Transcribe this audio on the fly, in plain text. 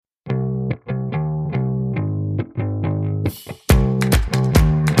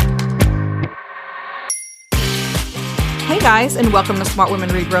guys, and welcome to Smart Women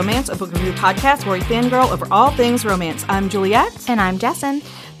Read Romance, a book review podcast where we fangirl over all things romance. I'm Juliet. And I'm Jessin.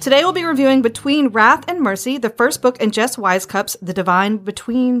 Today we'll be reviewing Between Wrath and Mercy, the first book in Jess Wisecup's The Divine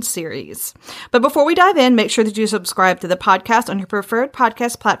Between series. But before we dive in, make sure that you subscribe to the podcast on your preferred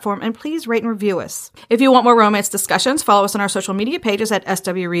podcast platform, and please rate and review us. If you want more romance discussions, follow us on our social media pages at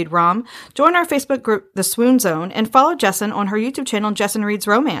SWReadRom, join our Facebook group, The Swoon Zone, and follow Jessin on her YouTube channel, Jessin Reads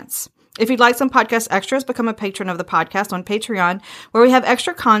Romance. If you'd like some podcast extras, become a patron of the podcast on Patreon, where we have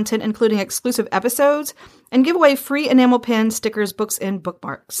extra content, including exclusive episodes, and give away free enamel pins, stickers, books, and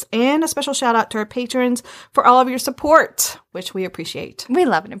bookmarks. And a special shout out to our patrons for all of your support, which we appreciate. We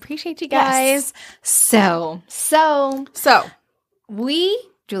love and appreciate you guys. Yes. So we,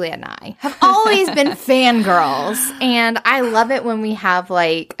 Julia and I, have always been fangirls, and I love it when we have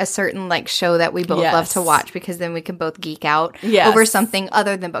like a certain like show that we both love to watch, because then we can both geek out over something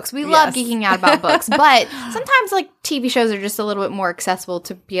other than books. We love geeking out about books, but sometimes like TV shows are just a little bit more accessible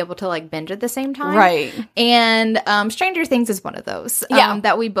to be able to like binge at the same time. Right. And Stranger Things is one of those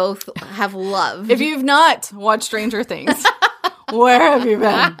that we both have loved. If you've not watched Stranger Things, where have you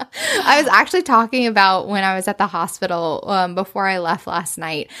been? I was actually talking about when I was at the hospital before I left last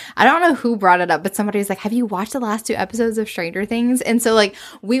night. I don't know who brought it up, but somebody was like, have you watched the last 2 episodes of Stranger Things? And so like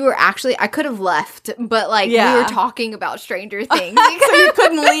we were actually, I could have left, but like we were talking about Stranger Things. So you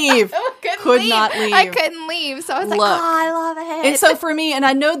couldn't leave. Not leave. I couldn't leave. So I was like, I love it. And so for me, and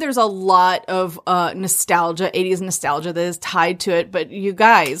I know there's a lot of nostalgia, 80s nostalgia that is tied to it, but you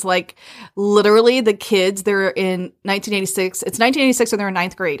guys, like literally the kids, they're in 1986. It's 1986 when they were in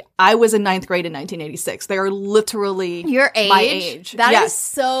 9th grade. I was in 9th grade in 1986. They are literally your age. My age. That is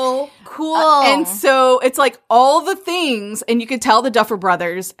so cool. And so it's like all the things, and you could tell the Duffer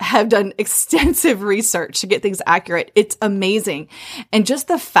Brothers have done extensive research to get things accurate. It's amazing. And just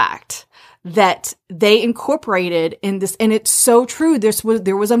the fact that they incorporated in this, and it's so true.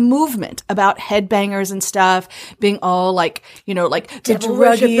 There was a movement about headbangers and stuff being all like, you know, like the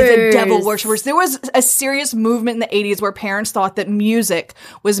druggies and devil worshippers. There was a serious movement in the 80s where parents thought that music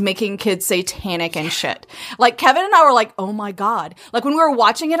was making kids satanic and shit. Like Kevin and I were like, oh my God. Like when we were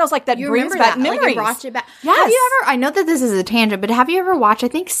watching it, I was like, that brings back memories. Like you watch it back. Yes. Have you ever, I know that this is a tangent, but have you ever watched, I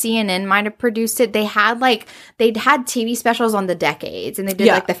think CNN might have produced it. They'd had TV specials on the decades, and they did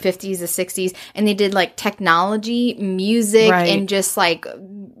like the 50s, the 60s. And they did like technology, music, and just like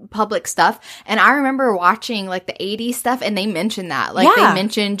public stuff. And I remember watching like the 80s stuff, and they mentioned that. Like they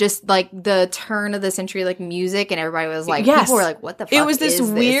mentioned just like the turn of the century, like music, and everybody was like, people were like, what the fuck is this? It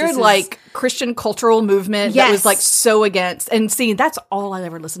was this weird like Christian cultural movement that was like so against. And see, that's all I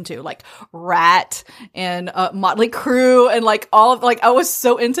ever listened to. Like Rat and Motley Crue and like all of, like I was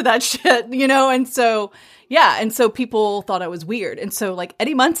so into that shit, you know? And so, and so people thought I was weird. And so like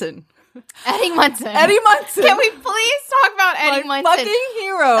Eddie Munson. Can we please talk about Eddie Munson? Fucking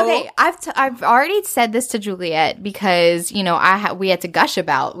hero. Okay, I've already said this to Juliet because, you know, we had to gush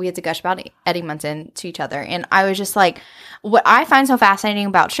about Eddie Munson to each other, and I was just like, what I find so fascinating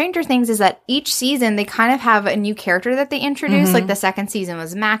about Stranger Things is that each season they kind of have a new character that they introduce. Mm-hmm. Like the second season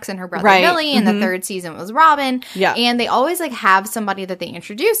was Max and her brother Billy, and the third season was Robin. Yeah, and they always like have somebody that they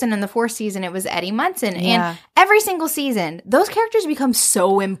introduce. And in the 4th season, it was Eddie Munson. Yeah. And every single season, those characters become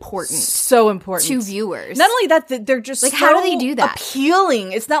so important to viewers. Not only that, they're just like, so how do they do that?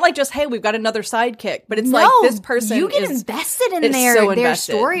 Appealing. It's not like just, hey, we've got another sidekick, but it's like this person. You get invested in their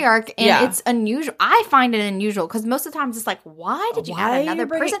story arc, and it's unusual. I find it unusual because most of the times it's like, why did you add another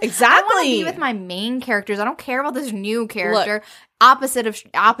person? Exactly. I want to be with my main characters. I don't care about this new character. Look, opposite of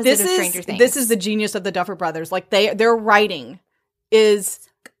Stranger Things. This is the genius of the Duffer Brothers. Like their writing is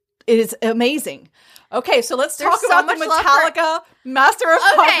amazing. Okay, so let's talk about the Metallica Master of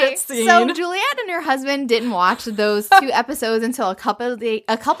Puppets scene. So Juliet and her husband didn't watch those 2 episodes until a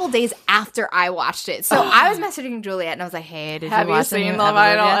couple days after I watched it. So I was messaging Juliet and I was like, "Hey, have you seen the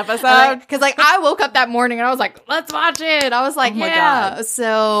final episode?" Because like I woke up that morning and I was like, "Let's watch it." I was like, my God.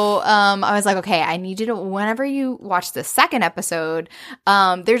 So I was like, "Okay, I need you to whenever you watch the 2nd episode,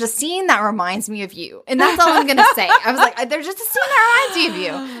 there's a scene that reminds me of you," and that's all I'm gonna say. I was like, "There's just a scene that reminds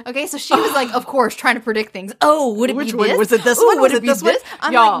you of you." Okay, so she was like, of course, trying to predict things. Oh, would it be this? Was it this one? Would it be this one?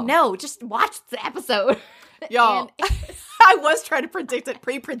 I'm like, no, just watch the episode. Y'all, I was trying to pre-predict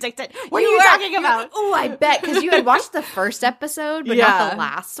it. What are you talking about? Oh, I bet, because you had watched the first episode, but not the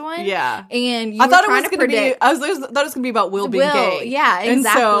last one. Yeah, and you I thought it was going to be. I thought it was going to be about Will being gay. Yeah,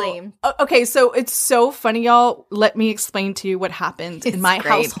 exactly. And so, okay, so it's so funny, y'all. Let me explain to you what happened in my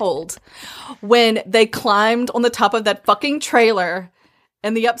household when they climbed on the top of that fucking trailer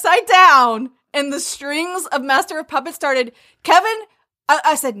and the upside down. And the strings of Master of Puppets started. Kevin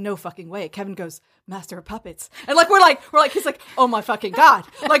I said, no fucking way. Kevin goes, Master of Puppets. And like, we're like, he's like, oh my fucking God.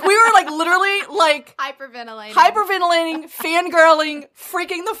 Like, we were like literally like hyperventilating, fangirling,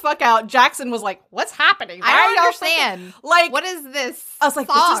 freaking the fuck out. Jackson was like, what's happening? I don't understand. Like, what is this? I was like,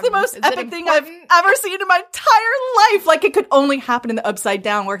 this is the most epic thing I've ever seen in my entire life. Like, it could only happen in the Upside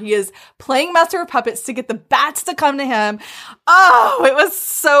Down, where he is playing Master of Puppets to get the bats to come to him. Oh, it was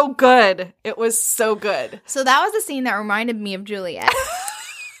so good. It was so good. So that was a scene that reminded me of Juliet.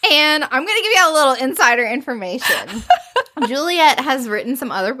 And I'm going to give you a little insider information. Juliet has written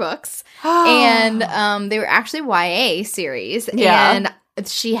some other books, and they were actually YA series. Yeah. And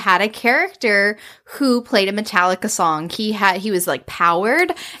she had a character who played a Metallica song. He was like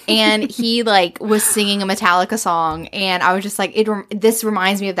powered, and he like was singing a Metallica song. And I was just like, this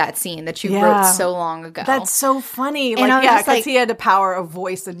reminds me of that scene that you wrote so long ago. That's so funny. And like, yeah, because he had the power of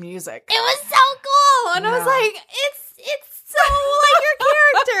voice and music. It was so cool. And I was like, it's so like your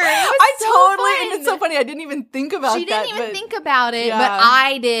character. And it's so funny. I didn't even think about that. She didn't even think about it, but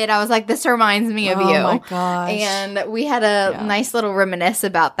I did. I was like, this reminds me of you. Oh my gosh. And we had a nice little reminisce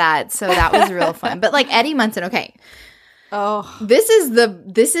about that. So that was real fun. But like Eddie Munson, okay. Oh. This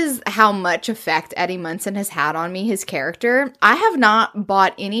is how much effect Eddie Munson has had on me, his character. I have not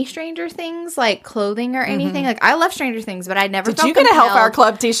bought any Stranger Things like clothing or anything. Like I love Stranger Things, but I never Did you get a Hellfire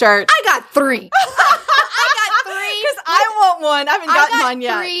Club t-shirt? I got 3. Because I want one. I haven't gotten mine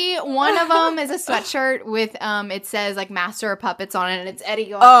yet. 3. One of them is a sweatshirt with it says like Master of Puppets on it, and it's Eddie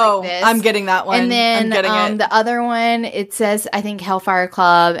going like this. I'm getting that one. And then the other one, it says I think Hellfire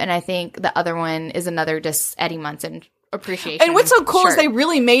Club, and I think the other one is another just Eddie Munson appreciation. And what's so cool is they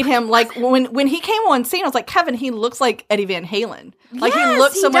really made him like when he came on scene, I was like, Kevin, he looks like Eddie Van Halen. Like he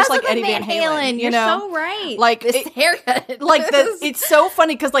looks so much like Eddie Van Halen. You're so right. Like this haircut. Like it's so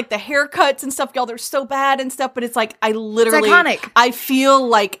funny because like the haircuts and stuff, y'all, they're so bad and stuff. But it's like I literally, it's iconic. I feel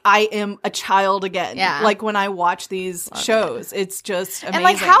like I am a child again. Yeah. Like when I watch these shows, it's just amazing. And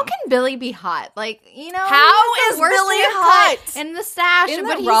like, how can Billy be hot? Like, you know, how is Billy hot? And the stash, Isn't but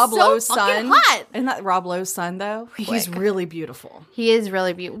that he's Rob so Lowe's fucking son? hot. Isn't that Rob Lowe's son though? He's really beautiful. He is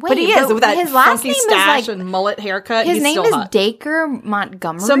really beautiful. But he is with that his last funky name stash is like, and mullet haircut. His he's name still is hot. Dacre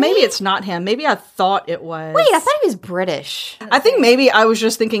Montgomery. So maybe it's not him. Maybe I thought it was. Wait, I thought he was British. I think maybe I was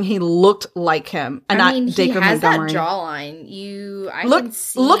just thinking he looked like him, and I mean, not Dacre Montgomery. He has that jawline. I look, can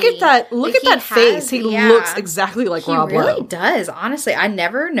see. look at that. Look at that face. He looks exactly like Rob Lowe. He really does. Honestly, I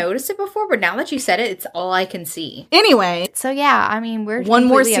never noticed it before, but now that you said it, it's all I can see. Anyway, so yeah, I mean, we're one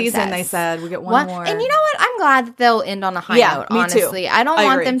more season. Obsessed. They said we get one more, and you know what? I'm glad that they'll end on a high note. Me honestly, too. I don't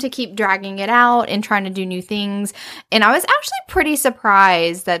want them to keep dragging it out and trying to do new things. And I was actually pretty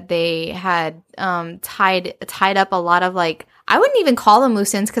surprised that they had tied up a lot of like, I wouldn't even call them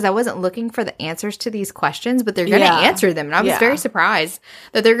loose ends because I wasn't looking for the answers to these questions, but they're going to answer them. And I was very surprised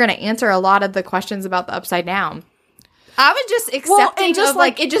that they're going to answer a lot of the questions about the Upside Down. I was just accepting of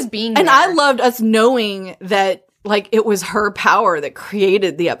like it just being and there. I loved us knowing that like it was her power that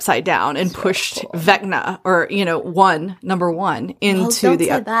created the Upside Down and pushed Vecna, or number one into the.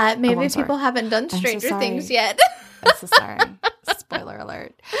 Say that. Maybe people haven't done Stranger Things yet. I'm so sorry. Spoiler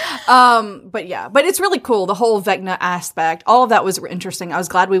alert. But it's really cool. The whole Vecna aspect, all of that was interesting. I was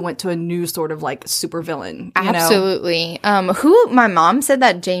glad we went to a new sort of like super villain. Absolutely. My mom said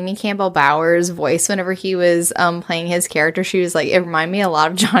that Jamie Campbell Bower's voice whenever he was playing his character, she was like, it reminded me a lot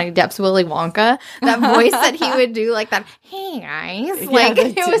of Johnny Depp's Willy Wonka. That voice that he would do, like that. Hey guys, like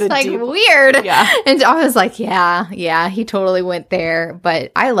it was like deep, weird. Yeah, and I was like, yeah, he totally went there.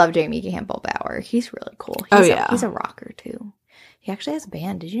 But I love Jamie Campbell Bower. He's really cool. He's a rocker too. He actually has a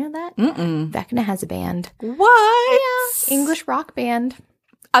band. Did you know that? Vecna has a band. What? Yeah, English rock band.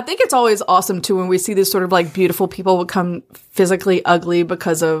 I think it's always awesome too when we see these sort of like beautiful people become physically ugly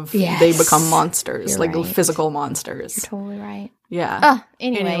because of they become monsters, physical monsters. You're totally right. Yeah.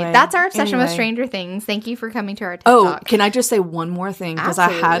 Anyway, that's our obsession with Stranger Things. Thank you for coming to our TikTok. Can I just say one more thing? Because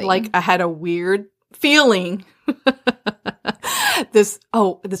I had a weird feeling.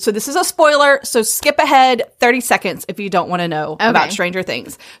 So this is a spoiler, so skip ahead 30 seconds if you don't want to know about Stranger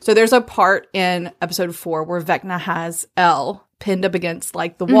Things. So there's a part in episode 4 where Vecna has Elle pinned up against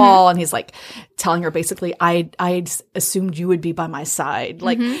like the wall, and he's like telling her basically, I assumed you would be by my side.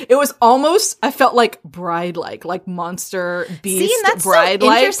 Like it was almost, I felt like bride like monster beast. See, and that's bride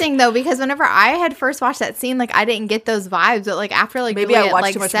so interesting though, because whenever I had first watched that scene, like I didn't get those vibes, but like after like maybe Juliet, I watched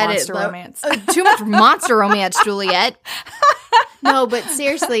like, too much said monster it, romance. Too much monster romance, Juliet. No, but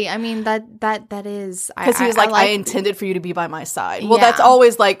seriously, I mean that is because he was like, I intended for you to be by my side. Well, that's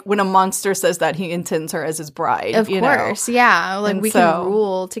always like when a monster says that he intends her as his bride. Of course, yeah. Like and we can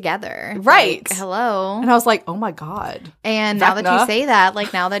rule together, right? hello. And I was like, oh my God. And now that you say that,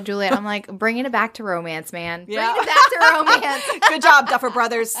 like now that Juliet, I'm like, bringing it back to romance, man. Yeah. Bringing it back to romance. Good job, Duffer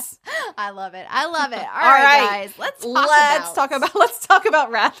Brothers. I love it. All right, guys. Let's talk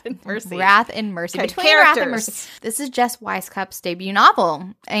about Wrath and Mercy. Wrath and Mercy. Okay, Between Wrath and Mercy. This is Jess Wisecup's debut novel.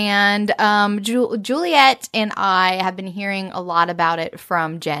 And Juliet and I have been hearing a lot about it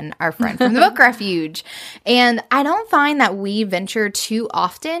from Jen, our friend from the Book Refuge. And I don't find that we venture too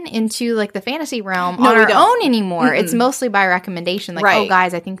often into like the fantasy realm on our own anymore. Mm-mm. It's mostly by recommendation. Like, oh,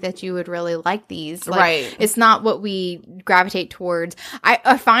 guys, I think that you would really like these. Like, it's not what we gravitate towards.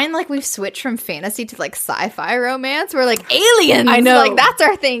 I find like we've switched from fantasy to like sci-fi romance. We're like aliens. I know. Like that's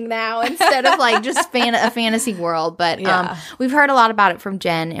our thing now instead of like just a fantasy world. But we've heard a lot about it from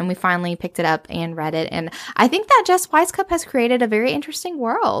Jen and we finally picked it up and read it. And I think that Jess Wisecup has created a very interesting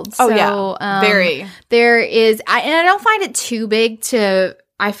world. Very. There is, and I don't find it too big to,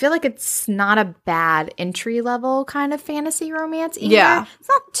 I feel like it's not a bad entry level kind of fantasy romance either. Yeah. It's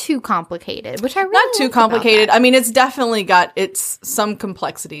not too complicated, which I really Not too complicated. I mean, it's definitely got some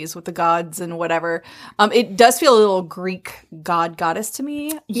complexities with the gods and whatever. It does feel a little Greek god goddess to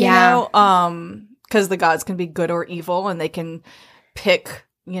me, you know? Because the gods can be good or evil and they can pick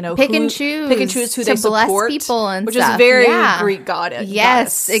and choose who they support, people and which stuff. is very Greek god.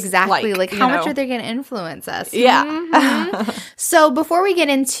 Yes, exactly. Like how much are they going to influence us? Yeah. Mm-hmm. So before we get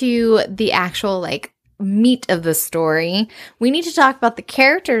into the actual like meat of the story, we need to talk about the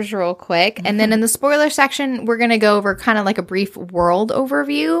characters real quick. And then in the spoiler section, we're going to go over kind of like a brief world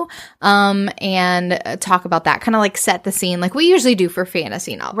overview and talk about that, kind of like set the scene like we usually do for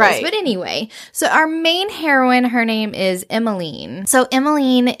fantasy novels. Right. But anyway, so our main heroine, her name is Emmeline. So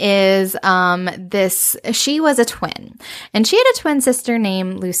Emmeline is she was a twin and she had a twin sister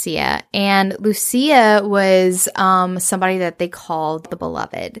named Lucia, and Lucia was somebody that they called the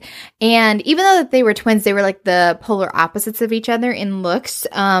Beloved. And even though that they were twins, they were like the polar opposites of each other in looks.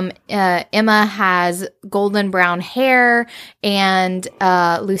 Emma has golden brown hair and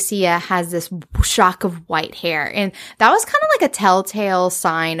Lucia has this shock of white hair. And that was kind of like a telltale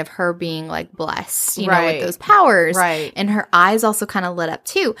sign of her being like blessed, you know, with those powers. Right. And her eyes also kind of lit up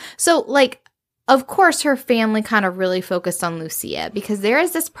too. So like, of course, her family kind of really focused on Lucia because there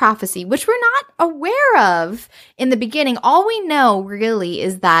is this prophecy, which we're not aware of in the beginning. All we know really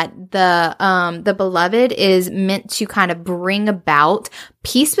is that the Beloved is meant to kind of bring about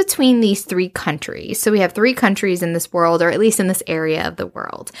peace between these three countries. So we have three countries in this world, or at least in this area of the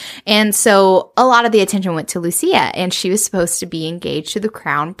world. And so a lot of the attention went to Lucia, and she was supposed to be engaged to the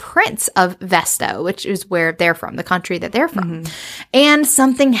crown prince of Vesta, which is where they're from, the country that they're from. Mm-hmm. And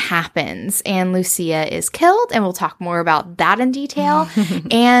something happens, and Lucia is killed, and we'll talk more about that in detail.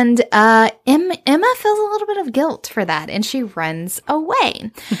 And Emma feels a little bit of guilt for that, and she runs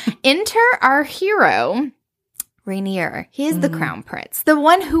away. Enter our hero, Rainier. He is the crown prince, the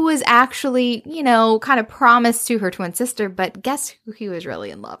one who was actually, you know, kind of promised to her twin sister, but guess who he was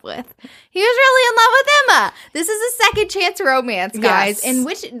really in love with? He was really in love with Emma. This is a second chance romance, guys, in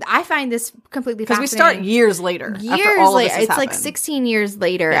which I find this completely fascinating. Because we start years later. It's like 16 years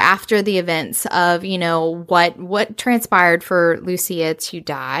later after the events of, you know, what transpired for Lucia to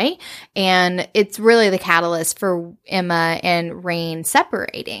die. And it's really the catalyst for Emma and Rain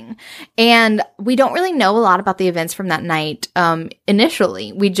separating. And we don't really know a lot about the events from that night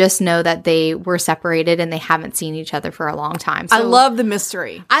initially. We just know that they were separated and they haven't seen each other for a long time. So, I love the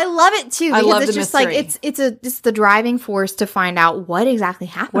mystery. I love it too, because it's just mystery. Like it's the driving force to find out what exactly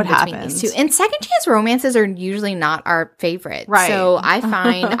happened between these two. And second chance romances are usually not our favorite. Right. So I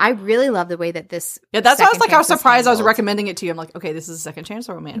find I really love the way that this that's why I was surprised I was recommending it to you. I'm like, okay, this is a second chance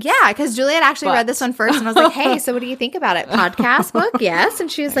romance. Yeah, because Juliet actually read this one first and I was like, hey, so what do you think about it? Podcast book? Yes.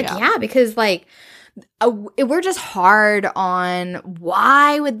 And she was like, yeah, because like we're just hard on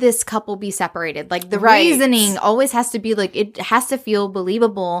why would this couple be separated? Like the reasoning always has to be like, it has to feel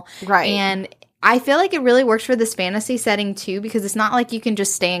believable. Right. And I feel like it really works for this fantasy setting too, because it's not like you can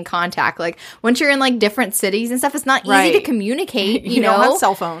just stay in contact. Like once you're in like different cities and stuff, it's not easy to communicate. You know? Don't have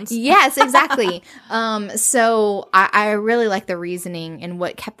cell phones. Yes, exactly. So I really like the reasoning and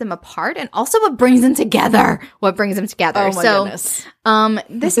what kept them apart, and also what brings them together. Oh my goodness.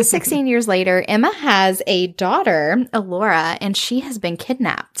 This is 16 years later. Emma has a daughter, Alora, and she has been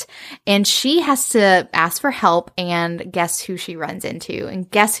kidnapped, and she has to ask for help. And guess who she runs into? And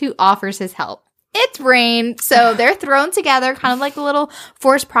guess who offers his help? It's Rain. So they're thrown together, kind of like a little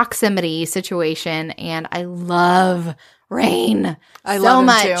forced proximity situation. And I love Rain so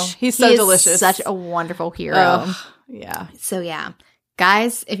much. Too. He's so delicious. Such a wonderful hero. Yeah. So yeah.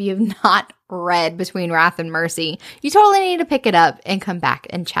 Guys, if you have not read Between Wrath and Mercy, you totally need to pick it up and come back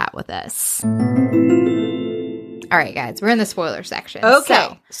and chat with us. All right, guys, we're in the spoiler section.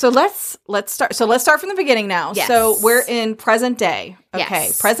 Okay, so let's start. So let's start from the beginning now. Yes. So we're in present day. Okay,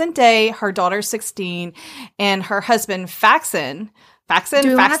 Yes. present day. Her daughter's 16, and her husband Faxon. Do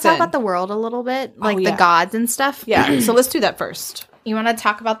we want to talk about the world a little bit, like the gods and stuff? Yeah. So let's do that first. You want to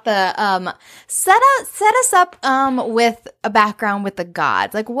talk about the set us up with a background with the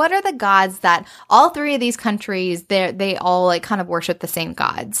gods. Like, what are the gods that all three of these countries they all like kind of worship the same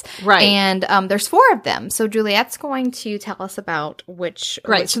gods, right? And there's 4 of them. So Juliet's going to tell us about which.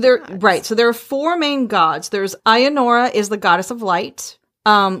 So there are 4 main gods. There's Ayanora is the goddess of light.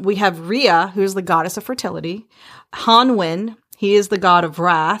 We have Rhea, who is the goddess of fertility. Hanwin. He is the god of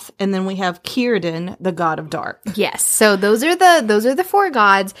wrath, and then we have Círdan, the god of dark. Yes, so those are the 4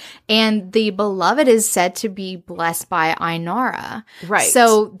 gods, and the beloved is said to be blessed by Ainara. Right.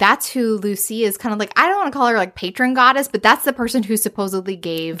 So that's who Lucia is kind of like. I don't want to call her like patron goddess, but that's the person who supposedly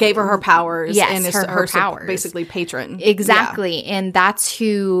gave her powers. Yes, and is her powers, basically patron. Exactly, yeah. And that's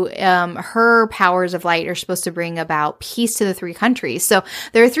who her powers of light are supposed to bring about peace to the 3 countries. So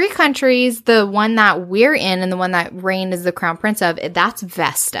there are 3 countries. The one that we're in, and the one that Rain is the crown prince of, that's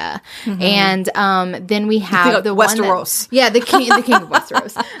Vesta. Mm-hmm. And then we have the Westeros. The king of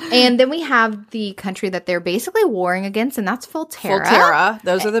Westeros. And then we have the country that they're basically warring against, and that's Volterra.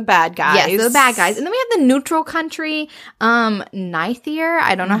 Those are the bad guys. Yes, the bad guys. And then we have the neutral country, Nythir.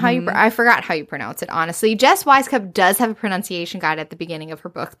 I don't know how I forgot how you pronounce it, honestly. Jess Wisecup does have a pronunciation guide at the beginning of her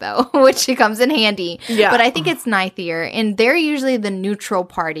book, though, which comes in handy. Yeah. But I think it's Nythir, and they're usually the neutral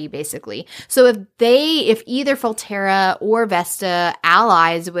party, basically. So if either Volterra or Vesta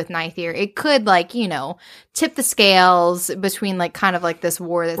allies with Nythir, it could tip the scales between kind of this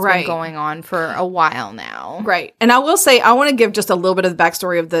war that's been going on for a while now. Right. And I will say, I want to give just a little bit of the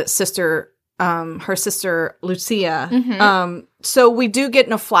backstory of the sister, her sister Lucia. Mm-hmm. So we do get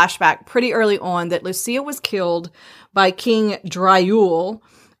in a flashback pretty early on that Lucia was killed by King Dryul,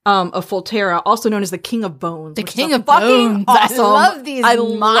 of Volterra, also known as the King of Bones. The King of Bones. Awesome. I love these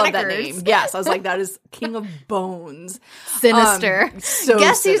monikers. Love that name. Yes, I was like, that is King of Bones. Sinister. So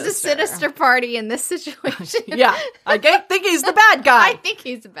Guess sinister. Who's the sinister party in this situation? Yeah, I think he's the bad guy. I think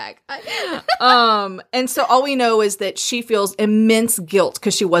he's the bad guy. And so all we know is that she feels immense guilt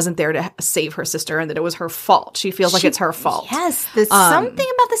because she wasn't there to save her sister, and that it was her fault. She feels like it's her fault. Yes, there's something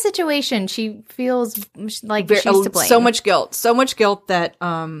about the situation. She feels like she's to blame. So much guilt that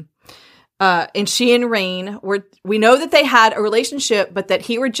and she and Rain we know that they had a relationship, but that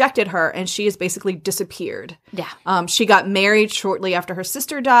he rejected her, and she has basically disappeared. Yeah. She got married shortly after her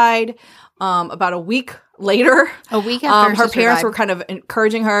sister died. About a week later, her parents were kind of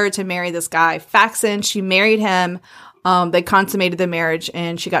encouraging her to marry this guy, Faxon. She married him. They consummated the marriage,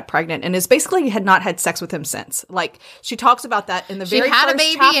 and she got pregnant, and had not had sex with him since. She talks about that in the very first chapter.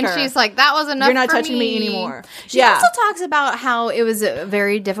 She had a baby, and she's like, "That was enough. You're not for touching me anymore." She also talks about how it was a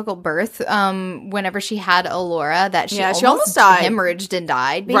very difficult birth. Whenever she had Allura, that she almost died, hemorrhaged and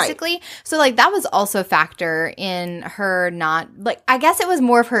died, basically. Right. So that was also a factor in her not I guess it was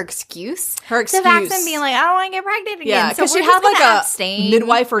more of her excuse. To Faxon being like, "I don't want to get pregnant again." Yeah, because she had abstain.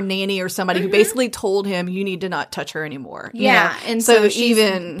 Midwife or nanny or somebody who basically told him, "You need to not touch her anymore." Yeah, and so she's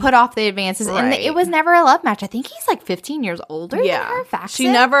even put off the advances, and it was never a love match. I think he's 15 years older than her. Faxon.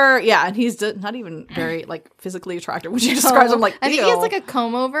 She never, and he's not even very physically attractive when she describes him. Ew. I think he has a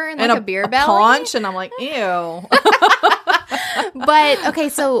comb over and a beer belly, paunch, and I'm like, ew. But okay,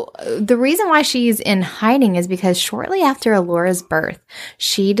 so the reason why she's in hiding is because shortly after Allura's birth,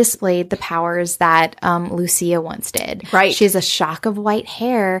 she displayed the powers that Lucia once did. Right, she has a shock of white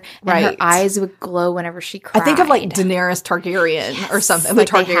hair, and her eyes would glow whenever she cried. I think of Daenerys Targaryen or something. The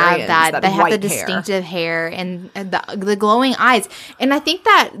Targaryens, they have that. They have the distinctive hair and the glowing eyes. And I think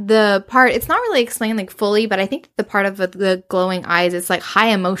that the part, it's not really explained fully, but I think the part of the glowing eyes, it's high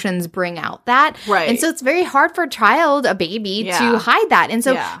emotions bring out that. Right. And so it's very hard for a baby, to hide that. And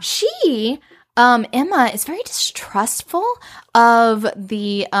so she, Emma, is very distrustful of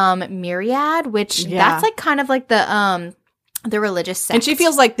the Myriad, which that's kind of the religious sect. And she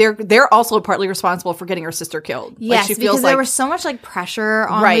feels like they're also partly responsible for getting her sister killed. Yes, she feels because there was so much pressure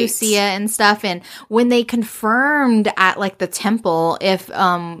on Lucia and stuff. And when they confirmed at the temple if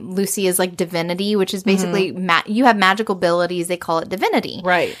Lucia's divinity, which is basically you have magical abilities, they call it divinity.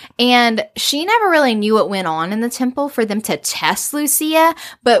 Right. And she never really knew what went on in the temple for them to test Lucia.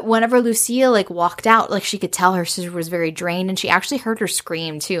 But whenever Lucia walked out, she could tell her sister was very drained, and she actually heard her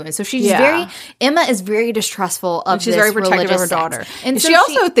scream too. And so she's Emma is very distrustful of she's very protective of her daughter. And so she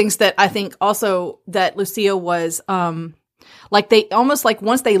also thinks that, I think also that Lucia was Like they almost like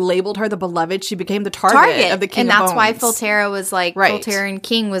once they labeled her the beloved, she became the target of the King and of that's Bones. why Philterra was like, Philterran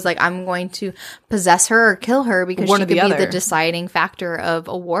King was like, I'm going to possess her or kill her because she could be the deciding factor of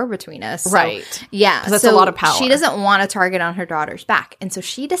a war between us. So, right. Yeah. Because that's a lot of power. She doesn't want a target on her daughter's back. And so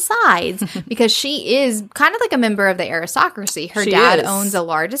she decides, because she is kind of like a member of the aristocracy. Her dad owns a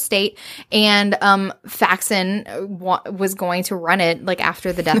large estate, and Faxon was going to run it like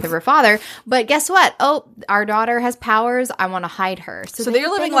after the death of her father. But guess what? Oh, our daughter has powers. I want to hide her. So they're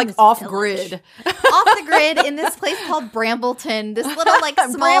living like off grid. Off the grid in this place called Brambleton, this little like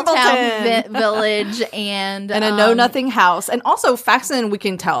small town village, and a know-nothing house. And also Faxon, we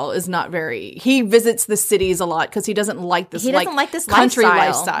can tell, is not very, he visits the cities a lot because he doesn't like this this country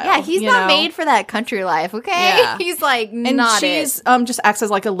lifestyle. Yeah, he's not made for that country life, okay? Yeah. He's like, and she's just acts as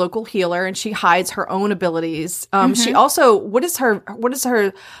like a local healer, and she hides her own abilities. She also, what is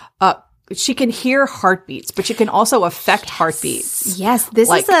her she can hear heartbeats, but she can also affect heartbeats. Yes,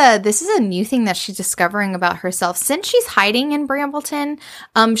 this is a new thing that she's discovering about herself. Since she's hiding in Brambleton,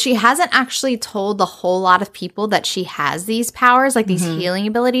 she hasn't actually told the whole lot of people that she has these powers, like these healing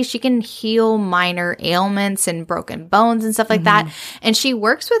abilities. She can heal minor ailments and broken bones and stuff like that. And she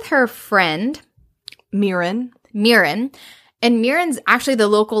works with her friend Mirren. And Mirren's actually the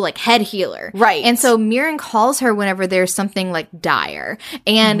local, like, head healer. Right. And so Mirren calls her whenever there's something, like, dire.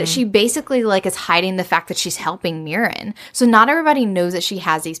 And she basically, like, is hiding the fact that she's helping Mirren. So not everybody knows that she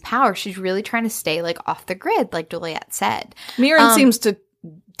has these powers. She's really trying to stay, like, off the grid, like Juliet said. Mirren seems to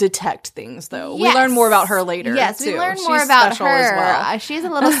detect things, though. Yes. We learn more about her later. Yes, too. We learn more about her. As well. She's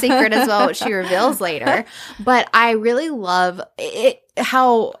a little secret as well, which she reveals later. But I really love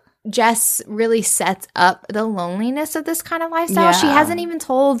how Jess really sets up the loneliness of this kind of lifestyle. Yeah. She hasn't even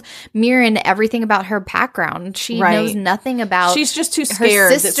told Mirren everything about her background. She knows nothing about. She's just too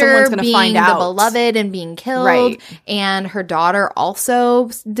scared that someone's going to find out. The beloved and being killed, and her daughter also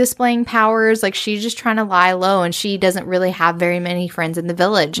displaying powers. Like, she's just trying to lie low, and she doesn't really have very many friends in the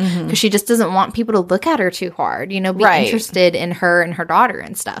village because she just doesn't want people to look at her too hard. Be interested in her and her daughter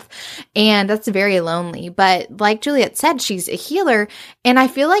and stuff. And that's very lonely. But like Juliet said, she's a healer, and I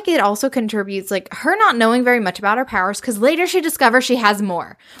feel like it also contributes, like, her not knowing very much about her powers, because later she discovers she has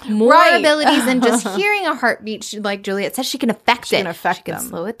more abilities than just hearing a heartbeat. Like Juliet said, she can affect it. She can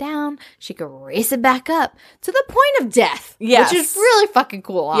slow it down. She can race it back up to the point of death. Yes. Which is really fucking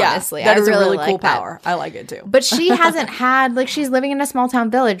cool, honestly. That is a really cool power. I like it too. But she hasn't had, like, she's living in a small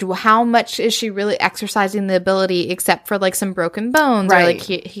town village. How much is she really exercising the ability except for, like, some broken bones or, like,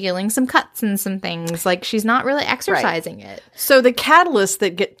 healing some cuts and some things? Like, she's not really exercising it. So the catalyst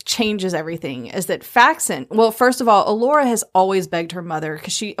that changes everything is that Faxon, well, first of all, Allura has always begged her mother,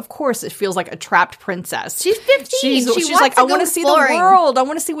 because she, of course, it feels like a trapped princess. She's 15. She's like, I want to see the world. I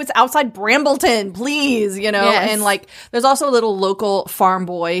want to see what's outside Brambleton, please, you know? Yes. And, like, there's also a little local farm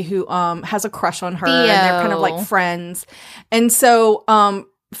boy who has a crush on her, and they're kind of like friends. And so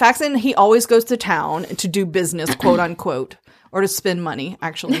Faxon, he always goes to town to do business, quote unquote. Or to spend money,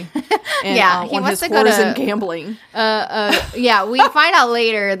 actually. And, he on wants his to go to and gambling. We find out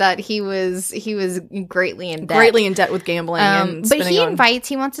later that he was greatly in debt. Greatly in debt with gambling. And but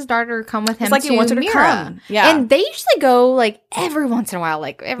he wants his daughter to come with him. It's like he wants her to come. Yeah. And they usually go, like, every once in a while,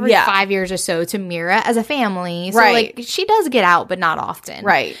 like every 5 years or so, to Mira as a family. So like, she does get out, but not often.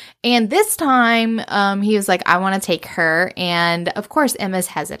 Right. And this time, he was like, I want to take her. And of course, Emma's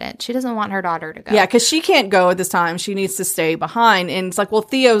hesitant. She doesn't want her daughter to go. Yeah, because she can't go at this time. She needs to stay behind. And it's like, well,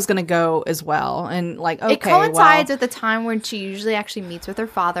 Theo's going to go as well. And like, okay, it coincides with the time when she usually actually meets with her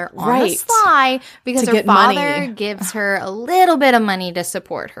father on the sly, because her father gives her a little bit of money to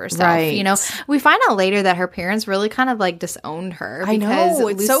support herself. Right. You know, we find out later that her parents really kind of like disowned her. I know.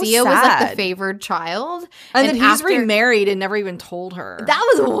 It's so sad. Lucia was like the favored child. And then he's remarried and never even told her.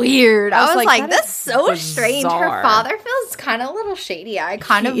 That was weird. I was like, that's so strange. Her father feels kind of a little shady. I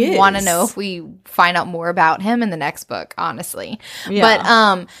kind of want to know if we find out more about him in the next book, honestly. Yeah.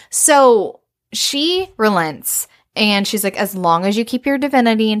 But so she relents. And she's like, as long as you keep your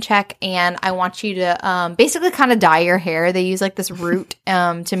divinity in check, and I want you to basically kind of dye your hair. They use like this root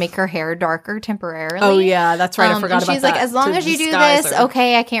to make her hair darker temporarily. Oh, yeah. That's right. I forgot about that. She's like, as long as you do this,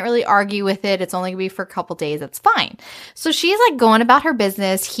 okay, I can't really argue with it. It's only going to be for a couple days. That's fine. So she's like going about her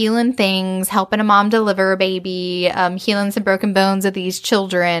business, healing things, helping a mom deliver a baby, healing some broken bones of these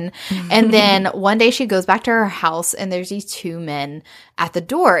children. And then one day she goes back to her house, and there's these two men at the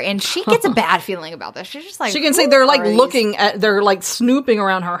door, and she gets a bad feeling about this. She's just like, she can say they're they're like they're like snooping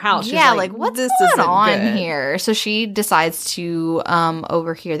around her house. She's like what's going on here? So she decides to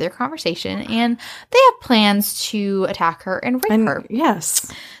overhear their conversation, and they have plans to attack her and rape her.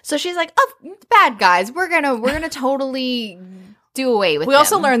 Yes. So she's like, "Oh, bad guys, we're gonna totally do away with." We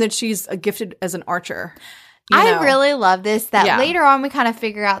also learned that she's gifted as an archer. I really love this, that later on we kind of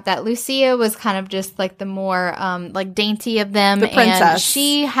figure out that Lucia was kind of just like the more like dainty of them. The princess. And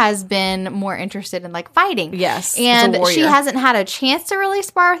she has been more interested in like fighting. Yes. And she hasn't had a chance to really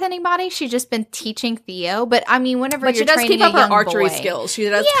spar with anybody. She's just been teaching Theo. But I mean, whenever you're training a young boy. But she does keep up her archery skills. She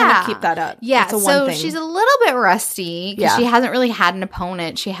does kind of keep that up. Yeah. So she's a little bit rusty because she hasn't really had an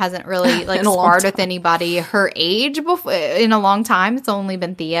opponent. She hasn't really like sparred with anybody her age before in a long time. It's only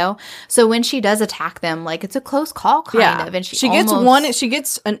been Theo. So when she does attack them, like it's a close call kind of, and she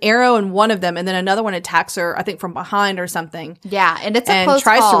gets an arrow in one of them, and then another one attacks her, I think from behind or something. Yeah, and it's a close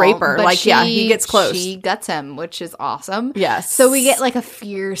tries call, to rape her. Like he gets close. She guts him, which is awesome. Yes. So we get like a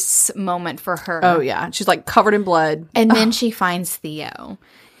fierce moment for her. Oh yeah, she's like covered in blood, and then she finds Theo,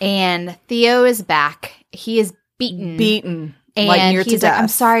 and Theo is back. He is beaten. And like he's like, I'm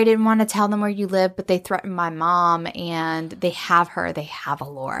sorry, I didn't want to tell them where you live, but they threatened my mom, and they have her. They have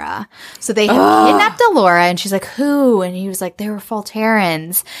Alora. So they have kidnapped Alora, and she's like, who? And he was like, they were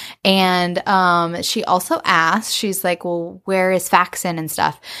Volterans. And she also asked, she's like, well, where is Faxon and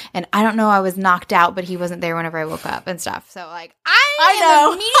stuff? And I don't know, I was knocked out, but he wasn't there whenever I woke up and stuff. So like, I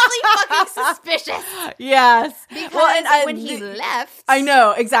am immediately fucking suspicious. Yes. Because when he left. I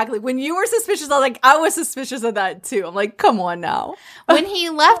know, exactly. When you were suspicious, I was suspicious of that too. I'm like, come on now. When he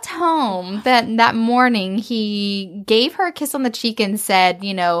left home that morning, he gave her a kiss on the cheek and said,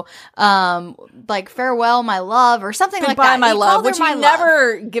 like, farewell, my love, or something like that. Goodbye, my love, which he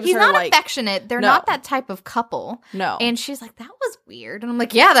never gives her, He's not affectionate. They're not that type of couple. No. And she's like, that was weird. And I'm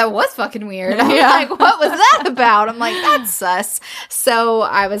like, yeah, that was fucking weird. I'm like, what was that about? I'm like, that's sus. So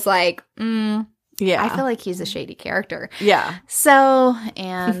I was like, yeah. I feel like he's a shady character. Yeah. So,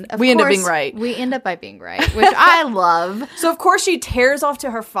 and of we course, end up being right. We end up by being right, which I love. So, of course, she tears off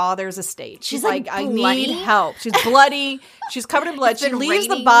to her father's estate. She's like, I need help. She's bloody. She's covered in blood. She leaves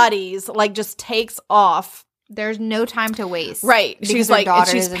the bodies, like, just takes off. There's no time to waste. Right. She's like,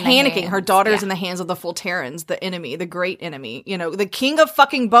 she's panicking. Her daughter's in the hands of the Volterans, the enemy, the great enemy. The king of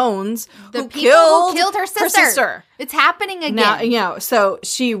fucking bones who killed her sister. It's happening again. Now, so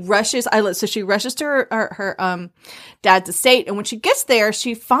she rushes. She rushes to her dad's estate, and when she gets there,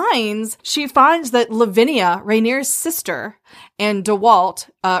 she finds that Lavinia, Rainier's sister, and DeWalt,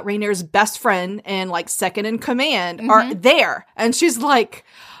 Rainier's best friend and like second in command, are there, and she's like.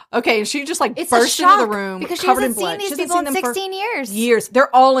 Okay, and she just like bursts into the room because covered in blood. She hasn't seen these people in 16 years. Years.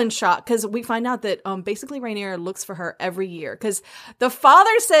 They're all in shock because we find out that basically Rainier looks for her every year because the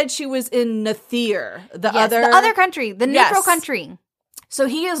father said she was in Nathir, the other country, the neutral country. So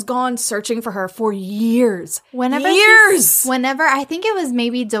he has gone searching for her for years. Whenever I think it was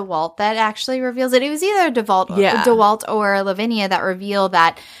maybe DeWalt that actually reveals it. It was either DeWalt or Lavinia that revealed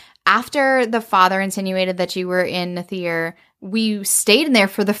that after the father insinuated that you were in Nathir, we stayed in there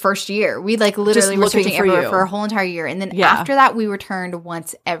for the first year. We like literally were searching everywhere for a whole entire year. And then after that, we returned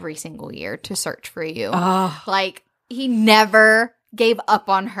once every single year to search for you. Like he never gave up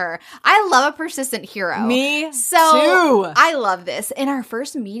on her. I love a persistent hero. Me too. I love this. In our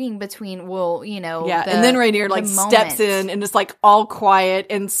first meeting between, and then Rainier like steps in and it's like all quiet.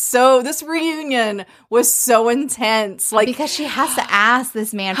 And so this reunion was so intense. Like because she has to ask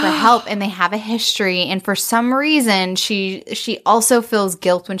this man for help and they have a history. And for some reason, she also feels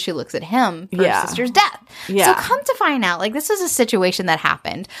guilt when she looks at him for her sister's death. Yeah. So come to find out, like this was a situation that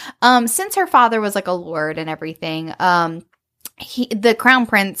happened. Since her father was like a lord and everything, the crown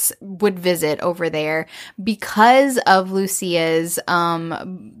prince would visit over there because of Lucia's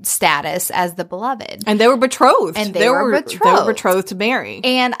status as the beloved. And they were betrothed. They were betrothed to marry.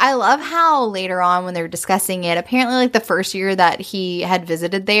 And I love how later on when they were discussing it, apparently like the first year that he had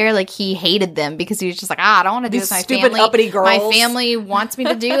visited there, like he hated them because he was just like, I don't want to do this with my stupid family. Uppity girls. My family wants me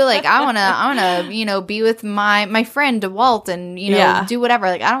to do like I wanna be with my friend DeWalt and do whatever.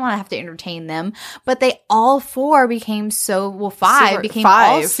 Like I don't want to have to entertain them. But they all four became became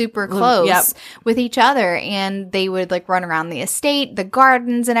all super close with each other, and they would like run around the estate, the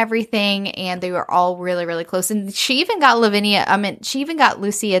gardens and everything, and they were all really, really close. And she even got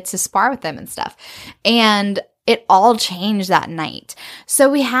Lucia to spar with them and stuff. And it all changed that night. So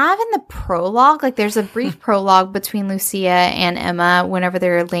we have in the prologue, like there's a brief prologue between Lucia and Emma whenever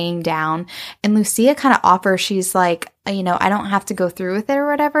they're laying down. And Lucia kind of offers, she's like, you know, I don't have to go through with it or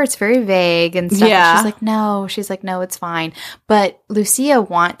whatever. It's very vague and stuff. Yeah. And she's like, no, it's fine. But Lucia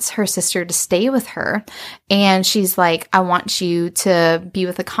wants her sister to stay with her. And she's like, I want you to be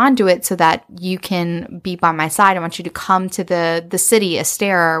with a conduit so that you can be by my side. I want you to come to the city,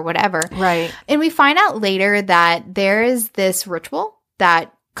 Astera or whatever. Right. And we find out later that there is this ritual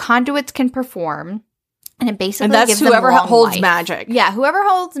that conduits can perform. And it basically and that's gives whoever them long holds life. magic. Yeah, whoever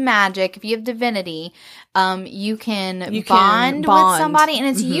holds magic, if you have divinity, you can bond with somebody. And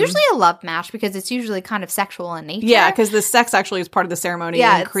it's usually a love match because it's usually kind of sexual in nature. Yeah, because the sex actually is part of the ceremony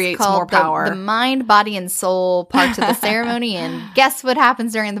and creates more power. The mind, body, and soul parts of the ceremony. And guess what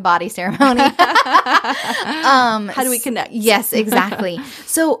happens during the body ceremony? How do we connect? Yes, exactly.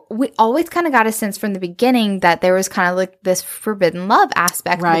 So we always kind of got a sense from the beginning that there was kind of like this forbidden love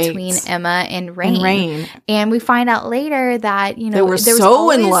aspect between Emma and Rain. And we find out later that, you know, there was in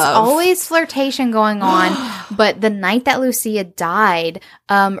love. Always flirtation going on. But the night that Lucia died,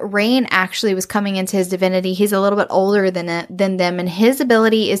 Rain actually was coming into his divinity. He's a little bit older than them. And his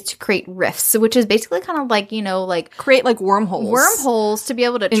ability is to create rifts, which is basically kind of like, you know, like create like wormholes. Wormholes to be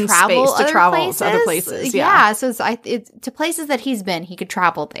able to in travel space, to travel to other places. Yeah. So it's to places that he's been, he could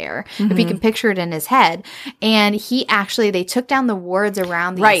travel there if he can picture it in his head. And they took down the wards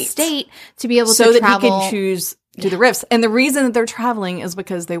around the estate to be able to travel. So that he could choose do the rifts. And the reason that they're traveling is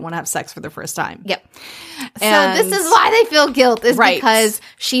because they want to have sex for the first time. Yep. And so this is why they feel guilt is because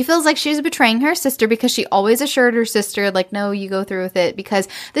she feels like she's betraying her sister because she always assured her sister, like, no, you go through with it because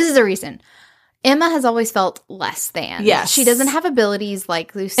this is the reason. Emma has always felt less than. Yes. She doesn't have abilities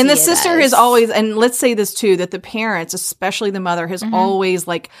like Lucia And the sister does. has always, and let's say this too, that the parents, especially the mother, has always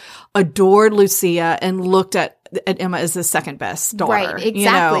like adored Lucia and looked at Emma as the second best daughter. Right,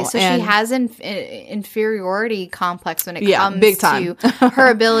 exactly. You know? So she has an inferiority complex when it comes big time. to her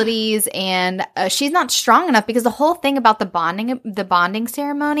abilities, and she's not strong enough because the whole thing about the bonding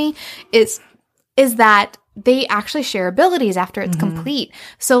ceremony is that they actually share abilities after it's complete.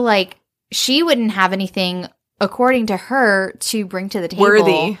 So like she wouldn't have anything, according to her, to bring to the table.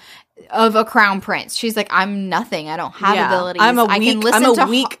 Worthy of a crown prince. She's like, I'm nothing. I don't have abilities. I can listen to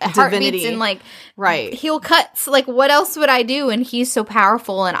heartbeats divinity. And like, he'll cut. Like, what else would I do? And he's so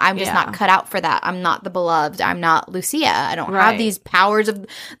powerful, and I'm just not cut out for that. I'm not the beloved. I'm not Lucia. I don't have these powers of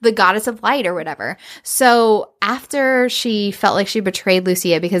the goddess of light or whatever. So after she felt like she betrayed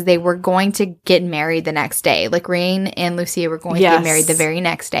Lucia because they were going to get married the next day, like Rain and Lucia were going to get married the very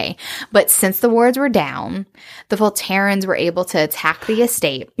next day. But since the wards were down, the Volterans were able to attack the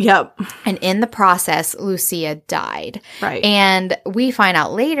estate. Yep. And in the process, Lucia died. Right. And we find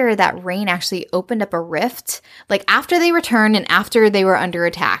out later that Rain actually opened up a rift, like after they returned and after they were under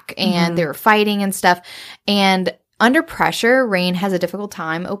attack and they were fighting and stuff. And under pressure, Rain has a difficult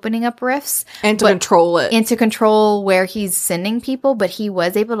time opening up rifts. And to control it. And to control where he's sending people, but he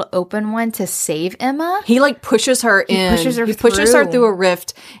was able to open one to save Emma. He like pushes her in. He pushes her through a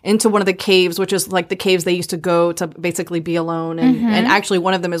rift into one of the caves, which is like the caves they used to go to basically be alone. And actually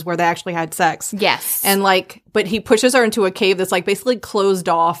one of them is where they actually had sex. Yes. And like, but he pushes her into a cave that's like basically closed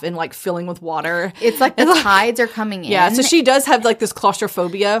off and like filling with water. It's like the tides are coming in. Yeah. So she does have like this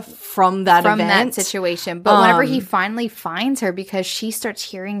claustrophobia from that event. That situation. But whenever he finally finds her, because she starts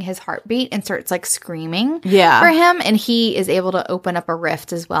hearing his heartbeat and starts like screaming for him, and he is able to open up a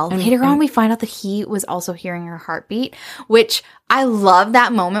rift as well. Later on, we find out that he was also hearing her heartbeat, which I love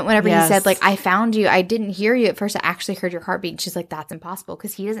that moment whenever he said, like, I found you. I didn't hear you at first. I actually heard your heartbeat. And she's like, that's impossible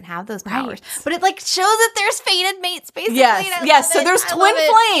because he doesn't have those powers. Right. But it like shows that there's fated mates, basically. Yes. So there's twin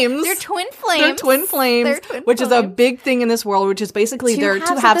flames. They're twin flames. Which is a big thing in this world, which is basically they're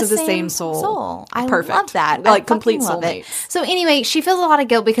two halves of the same soul. I love that. Like complete soulmates. So anyway, she feels a lot of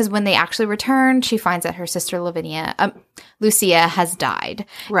guilt because when they actually return, she finds that her sister Lucia has died.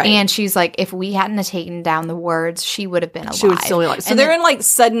 Right. And she's like, if we hadn't taken down the words, she would have been alive. She would still be alive. So they're in like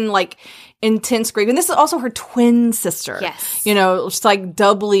sudden, like intense grief. And this is also her twin sister. Yes. You know, it's like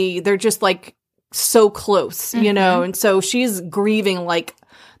doubly, they're just like so close, you know? And so she's grieving like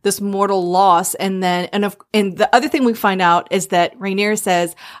this mortal loss. And then, and the other thing we find out is that Rainier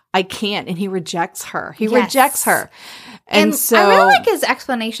says, I can't. And he rejects her. He rejects her. And so I really like his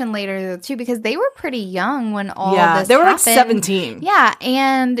explanation later too, because they were pretty young when all of this happened. They were like 17. Yeah.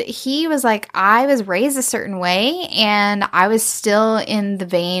 And he was like, I was raised a certain way and I was still in the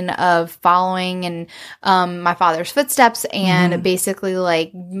vein of following and my father's footsteps and basically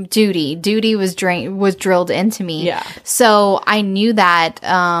like duty was drilled into me. Yeah. So I knew that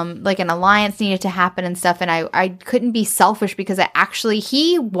like an alliance needed to happen and stuff. And I couldn't be selfish because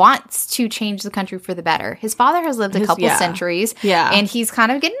he wants to change the country for the better. His father has lived a couple centuries. Yeah. And he's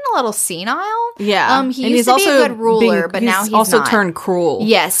kind of getting a little senile. Yeah. He used to be a good ruler, but now he's also not. Turned cruel.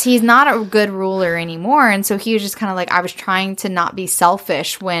 Yes. He's not a good ruler anymore. And so he was just kind of like, I was trying to not be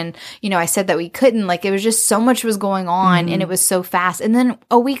selfish when, I said that we couldn't. Like, it was just so much was going on and it was so fast. And then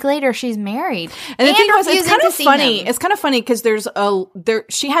a week later, she's married. And the thing was, it's kind of funny. It's kind of funny because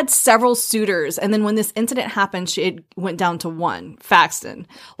she had several suitors, and then when this incident happened, it went down to one, Faxton.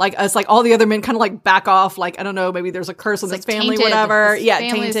 Like, it's like all the other men kind of like back off. Like, I don't know, maybe there's a curse on this family, tainted. whatever. His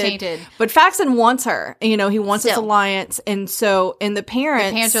family is tainted. But Faxton wants her. He wants this alliance, and the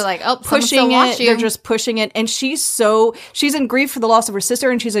parents are like, oh, pushing it. They're just pushing it, and she's in grief for the loss of her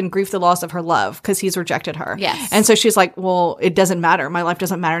sister, and she's in grief for the loss of her love because he's rejected her. Yes, and so she's like, well, it doesn't matter. My life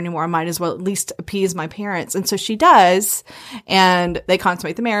doesn't matter anymore. I might as well at least appease my parents. And so she does, and they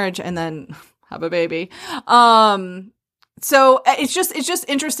consummate the marriage and then have a baby. So it's just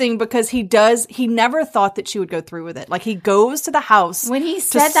interesting because he never thought that she would go through with it. Like, he goes to the house when he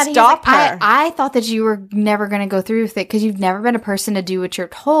said that, he was like, I thought that you were never going to go through with it because you've never been a person to do what you're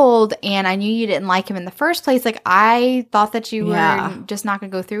told, and I knew you didn't like him in the first place. Like, I thought that you were just not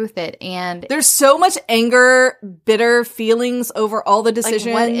going to go through with it. And there's so much anger, bitter feelings over all the decisions.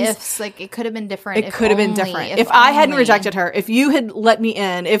 Like, what ifs? Like, it could have been different. It could have been different. If I hadn't rejected her, if you had let me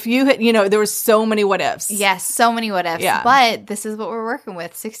in, if you had, there was so many what ifs. Yes, so many what ifs. Yeah. But this is what we're working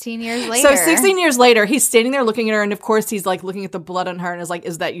with 16 years later. So 16 years later, he's standing there looking at her, and of course he's like looking at the blood on her and is like,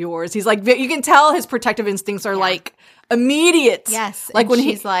 is that yours? He's like, you can tell his protective instincts are like immediate. Yes. Like, when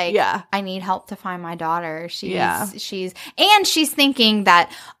he's like, I need help to find my daughter. She's thinking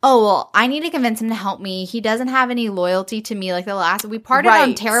that, oh, well, I need to convince him to help me. He doesn't have any loyalty to me. Like, we parted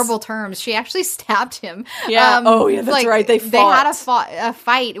on terrible terms. She actually stabbed him. Yeah. That's right. They fought. They had a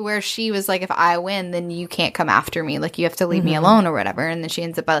fight where she was like, if I win, then you can't come after me. Like, you have to leave me alone or whatever. And then she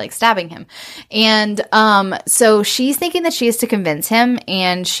ends up by like stabbing him. And so she's thinking that she has to convince him,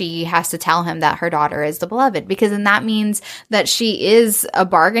 and she has to tell him that her daughter is the beloved, because then that means that she is a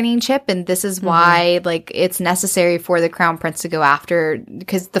bargaining chip, and this is why like it's necessary for the crown prince to go after,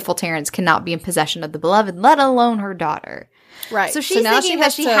 because the Fulterans cannot be in possession of the beloved, let alone her daughter. Right. So she's thinking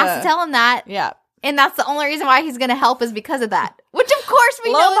that she has to tell him that. Yeah. And that's the only reason why he's going to help is because of that. Which, of course,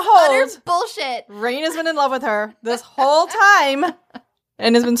 we know is utter bullshit. Rain has been in love with her this whole time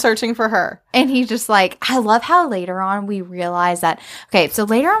and has been searching for her. And he's just like, I love how later on we realize that. Okay, so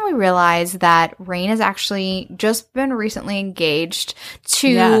later on we realize that Rain has actually just been recently engaged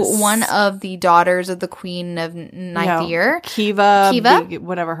to one of the daughters of the Queen of Ninth Year. Kiva,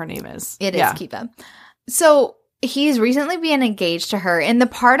 whatever her name is. It is Kiva. So he's recently been engaged to her, and the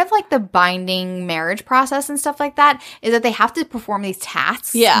part of like the binding marriage process and stuff like that is that they have to perform these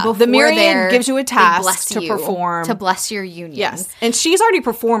tasks. Yeah, the Marian gives you a task to perform to bless your union. Yes, and she's already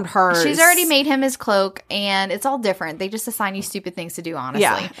performed hers. She's already made him his cloak, and it's all different. They just assign you stupid things to do. Honestly,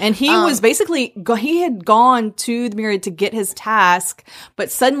 yeah. And he was basically he had gone to the Marian to get his task, but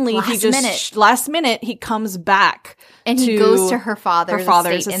suddenly last minute he comes back. And he goes to her father's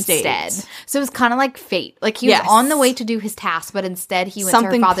estate instead. So it was kind of like fate. Like, he was on the way to do his task, but instead he went to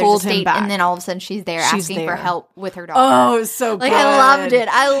her father's estate, and then all of a sudden she's asking for help with her daughter. Oh, it was so good. Like, I loved it.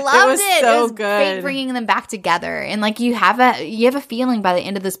 It so was good. fate bringing them back together. And like, you have a feeling by the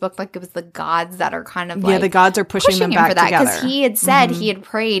end of this book, like it was the gods that are kind of like, the gods are pushing them back for that, together. because he had said he had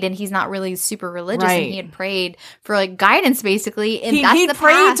prayed, and he's not really super religious, and he had prayed for like guidance basically. And he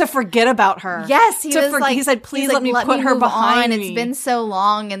prayed to forget about her. Yes, he said, please let me put her behind. It's been so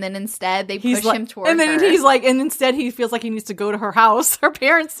long, and then instead they push him towards her. And then he's like, and instead he feels like he needs to go to her house, her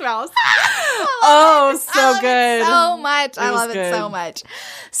parents' house. Oh, so good. So much. I love it so much.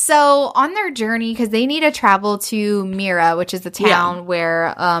 So on their journey, because they need to travel to Mira, which is the town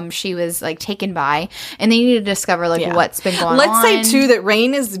where she was like taken by, and they need to discover like what's been going on. Let's say too that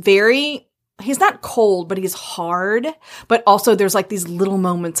Rain is he's not cold, but he's hard. But also there's like these little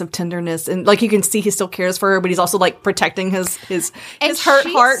moments of tenderness, and like you can see he still cares for her, but he's also like protecting his hurt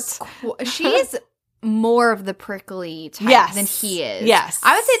heart. She's more of the prickly type than he is. Yes.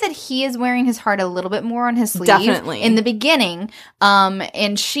 I would say that he is wearing his heart a little bit more on his sleeve. Definitely. In the beginning.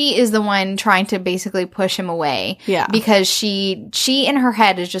 And she is the one trying to basically push him away. Yeah. Because she in her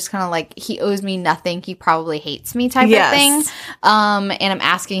head is just kind of like, he owes me nothing. He probably hates me type of thing. And I'm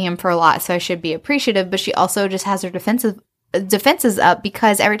asking him for a lot, so I should be appreciative. But she also just has her defenses defenses up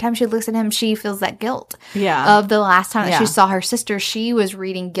because every time she looks at him, she feels that guilt. Yeah. Of the last time that she saw her sister, she was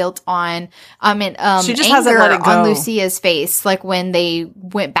reading guilt on, she just hasn't let it go. On Lucia's face, like when they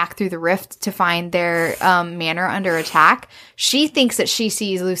went back through the rift to find their manor under attack. She thinks that she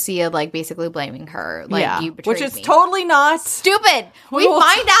sees Lucia like basically blaming her, like you betrayed me. Which is totally not stupid. We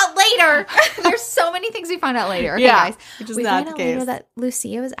find out later. There's so many things we find out later. Okay, guys, which is we not find the out case. later that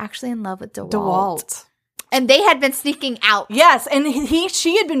Lucia was actually in love with DeWalt. DeWalt. And they had been sneaking out. Yes, and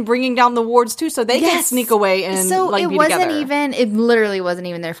she had been bringing down the wards too, so they can sneak away and so like it be wasn't together. even. It literally wasn't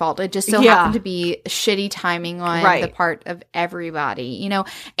even their fault. It just so happened to be shitty timing on the part of everybody, you know.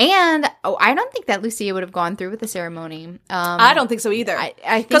 And I don't think that Lucia would have gone through with the ceremony. I don't think so either. I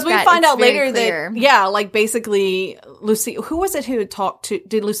think because we find out later clear. that like basically Lucia. Who was it who had talked to?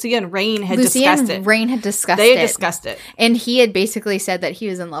 Did Lucia and Rain had discussed it? Rain had discussed it. They had discussed it, and he had basically said that he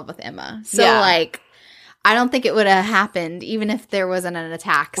was in love with Emma. So like. I don't think it would have happened even if there wasn't an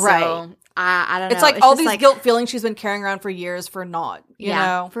attack. So I don't know. It's like all these guilt feelings she's been carrying around for years for naught. You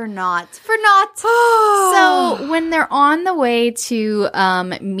know? For naught. So when they're on the way to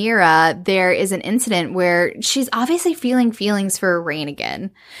Mira, there is an incident where she's obviously feeling feelings for Rain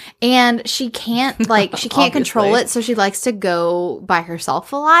again. And she can't control it, so she likes to go by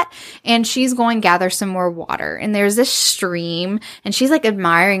herself a lot. And she's going to gather some more water. And there's this stream, and she's like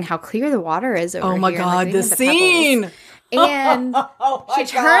admiring how clear the water is over here. Oh my God, like, the scene! Pebbles. And she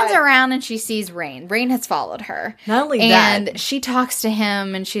turns around and she sees Rain. Rain has followed her. Not only and that. she talks to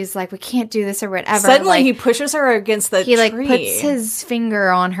him and she's like, we can't do this or whatever. Suddenly he pushes her against the tree. He like puts his finger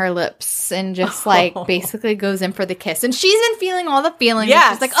on her lips and just like basically goes in for the kiss. And she's been feeling all the feelings.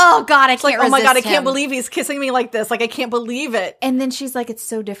 Yes. She's like, oh God, I can't resist oh my God, I can't him. believe he's kissing me like this. Like, I can't believe it. And then she's like, it's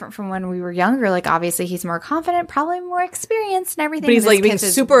so different from when we were younger. Like, obviously he's more confident, probably more experienced and everything. But he's like being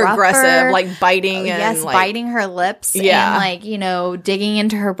super aggressive, like biting and biting her lips and like, you know, digging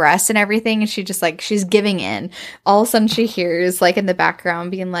into her breast and everything. And she just like, she's giving in. All of a sudden she hears like in the background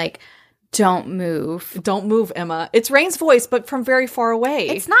being like, don't move. Don't move, Emma. It's Rain's voice, but from very far away.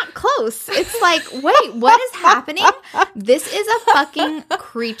 It's not close. It's like, wait, what is happening? This is a fucking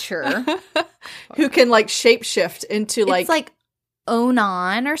creature. Who can like shapeshift into like... It's like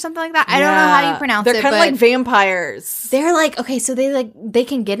Onan or something like that. I don't know how you pronounce it. They're kind of like vampires. They're like, okay, so they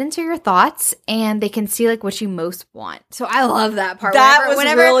can get into your thoughts and they can see like what you most want. So I love that part. That was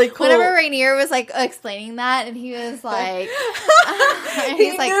really cool. Whenever Rainier was like explaining that and he was like, he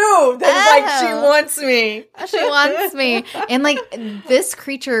knew that like, she wants me. She wants me. And like this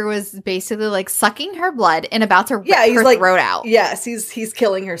creature was basically like sucking her blood and about to rip her throat out. Yes, he's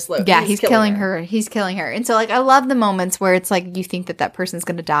killing her slowly. Yeah, he's killing her. He's killing her. And so like I love the moments where it's like you think that person's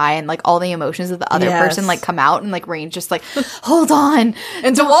gonna die and like all the emotions of the other person like come out and like Rain's just like, hold on.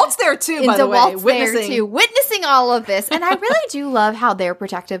 And DeWalt's there too, by the way. Witnessing all of this. And I really do love how they're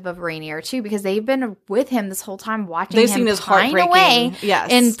protective of Rainier too, because they've been with him this whole time watching him seen his pine away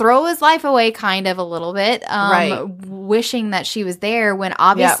and throw his life away kind of a little bit. Wishing that she was there when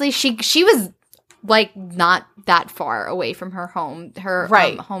obviously she was like not that far away from her home.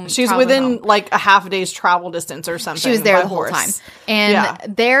 Home. She's within like a half a day's travel distance or something. She was there the whole time.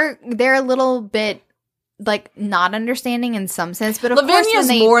 And they're a little bit like not understanding in some sense, but of Lavinia's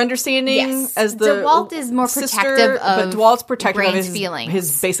more understanding as the DeWalt is more protective of but DeWalt's protective of his feelings.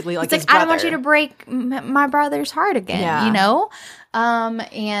 His basically like it's his brother. I don't want you to break my brother's heart again, you know?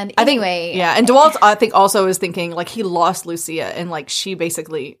 And anyway. And DeWalt, I think, also is thinking, like, he lost Lucia, and, like, she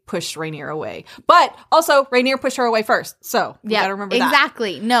basically pushed Rainier away. But, also, Rainier pushed her away first, so you gotta remember that.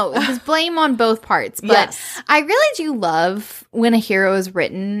 Exactly. No, it was blame on both parts. But I really do love when a hero is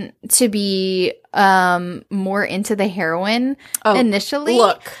written to be more into the heroine initially.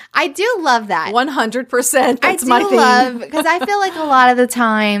 Look. I do love that. 100%. That's my thing. Because I feel like a lot of the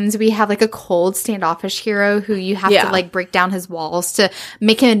times we have, like, a cold, standoffish hero who you have to, like, break down his walls to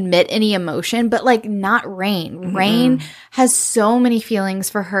make him admit any emotion, but like not Rain. Mm-hmm. Rain has so many feelings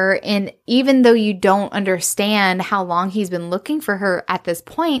for her, and even though you don't understand how long he's been looking for her at this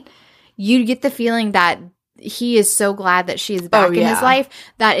point, you get the feeling that he is so glad that she is back in his life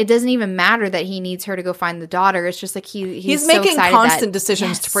that it doesn't even matter that he needs her to go find the daughter. It's just like he's so making constant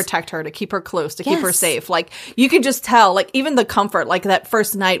decisions to protect her, to keep her close, to keep her safe. Like you can just tell, like even the comfort, like that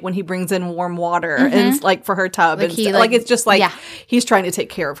first night when he brings in warm water and like for her tub, like and like it's just like he's trying to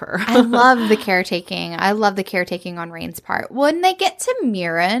take care of her. I love the caretaking. I love the caretaking on Rain's part. When they get to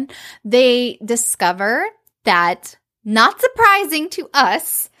Mirren, they discover that, not surprising to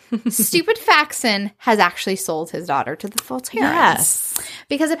us, stupid Faxon has actually sold his daughter to the Volterans. Yes.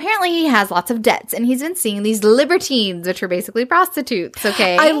 Because apparently he has lots of debts, and he's been seeing these libertines, which are basically prostitutes,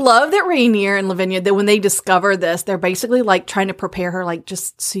 okay? I love that Rainier and Lavinia, that when they discover this, they're basically like trying to prepare her, like,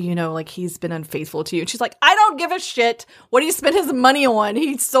 just so you know, like, he's been unfaithful to you. And she's like, I don't give a shit what he spent his money on.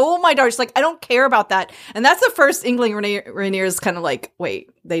 He sold my daughter. She's like, I don't care about that. And that's the first inkling Rainier is kind of like,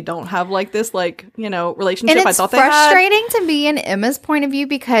 wait, they don't have like this, like, you know, relationship. And I it's thought they had. frustrating to be in Emma's point of view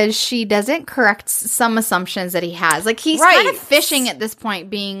because she doesn't correct some assumptions that he has. Like, he's kind of fishing at this point,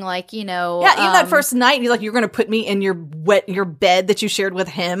 being like, you know, yeah, even that first night, he's like, you're going to put me in your bed that you shared with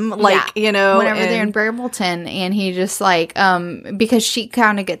him, like, you know, whenever they're in Brambleton, and he just like, because she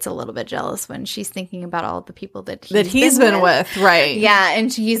kind of gets a little bit jealous when she's thinking about all the people that he's been with, right? Yeah,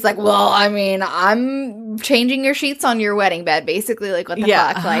 and he's like, well, I mean, I'm changing your sheets on your wedding bed, basically, like, what the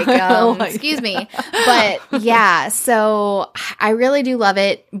fuck, like, excuse me, but yeah, so I really do love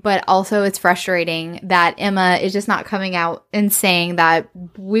it, but also it's frustrating that Emma is just not coming out and saying that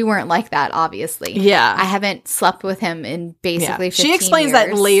we weren't like that, obviously. Yeah. I haven't slept with him in basically 15 She explains years.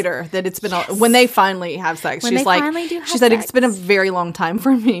 that later, that it's been, when they finally have sex. When she's they like, finally do have she said, sex. it's been a very long time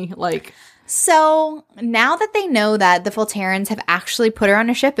for me. Like, so now that they know that the Volterans have actually put her on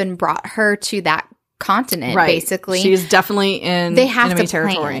a ship and brought her to that continent, basically. She's definitely in they have enemy to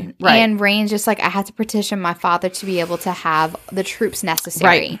territory. Plan. Right. And Rain's just like, I had to petition my father to be able to have the troops necessary.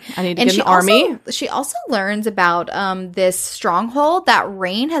 Right. I need to get an army. She also learns about this stronghold that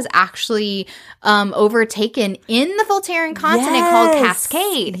Rain has actually overtaken in the Voltaren continent called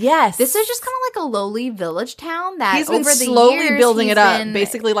Cascade. Yes. This is just kind of like a lowly village town that he's been over the slowly years, building it up, been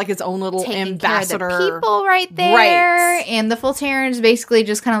basically like his own little ambassador. Care of the people right there. Right. And the Volterans basically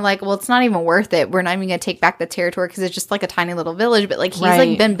just kind of like, well, it's not even worth it. We're not even going to take back the territory because it's just like a tiny little village, but like he's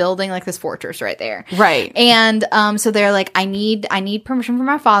like been building like this fortress right there. Right. And so they're like, I need permission from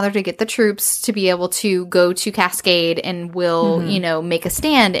my father to get the troops to be able to go to Cascade, and we'll, you know, make a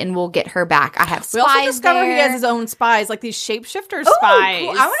stand, and we'll get her back. I have spies. We also discover he has his own spies, like these shapeshifter spies.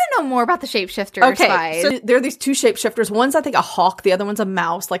 Cool. I want to know more about the shapeshifter spies. So there are these two shapeshifters. One's, I think, a hawk. The other one's a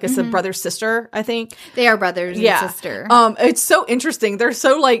mouse. Like it's a brother sister, I think. They are brothers and sister. It's so interesting. They're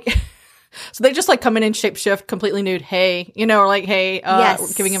so like So they just like come in and shapeshift completely nude. Hey, you know, or like, hey,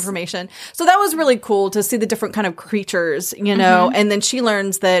 giving information. So that was really cool to see the different kind of creatures, you know, and then she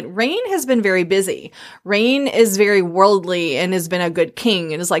learns that Rain has been very busy. Rain is very worldly and has been a good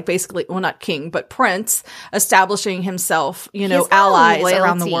king and is like basically, well, not king, but prince, establishing himself, you know, allies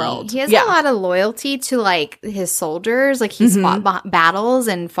around the world. He has a lot of loyalty to like his soldiers. Like he's fought battles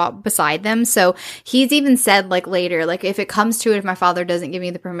and fought beside them. So he's even said like later, like if it comes to it, if my father doesn't give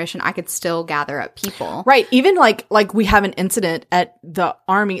me the permission, I could still gather up people. Right. Even like we have an incident at the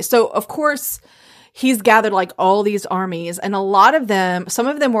army. So of course he's gathered like all these armies, and a lot of them, some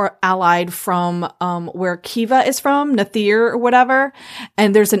of them were allied from where Kiva is from, Nathir or whatever.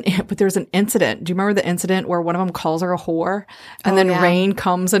 And there's an incident. Do you remember the incident where one of them calls her a whore, and then Rain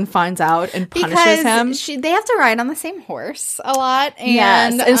comes and finds out and punishes him? They have to ride on the same horse a lot,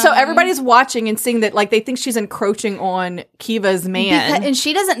 and and so everybody's watching and seeing that, like they think she's encroaching on Kiva's man, and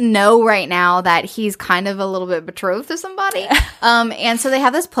she doesn't know right now that he's kind of a little bit betrothed to somebody. And so they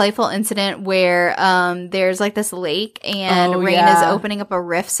have this playful incident where there's like this lake, and Rain is opening up a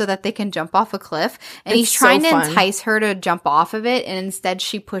rift so that they can jump off a cliff, and he's trying to entice her to jump off of it, and instead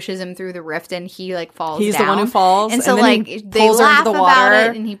she pushes him through the rift, and he like falls down. He's the one who falls, and so like they laugh about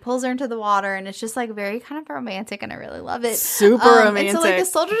it, and he pulls her into the water, and it's just like very kind of romantic, and I really love it. Super romantic. And so like the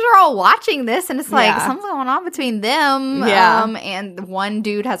soldiers are all watching this, and it's like something's going on between them. And one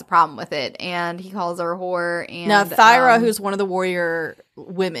dude has a problem with it, and he calls her a whore. And now Thyra, who's one of the warrior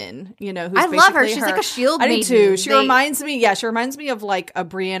women, you know, who's I love her. She's like a shield maiden. I do too. She reminds me of like a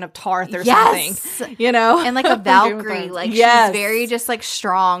Brienne of Tarth or something, you know, and like a Valkyrie. Like she's very just like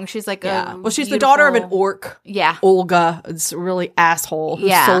strong. She's like she's the daughter of an orc. Yeah, Olga. It's a really asshole who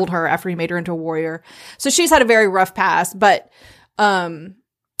sold her after he made her into a warrior. So she's had a very rough past, but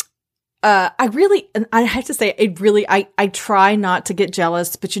I have to say, I try not to get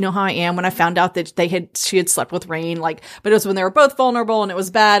jealous, but you know how I am when I found out that she had slept with Rain, like, but it was when they were both vulnerable and it was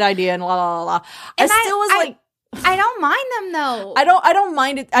a bad idea and la la la. I still was like, I don't mind them though. I don't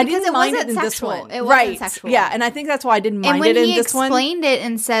mind it. I didn't mind it in this one. It wasn't sexual. Yeah, and I think that's why I didn't mind it in this one. And when he explained it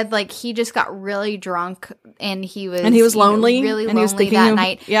and said like he just got really drunk and he was lonely, really and he was lonely thinking that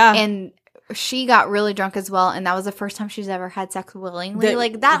night. Yeah, and she got really drunk as well, and that was the first time she's ever had sex willingly.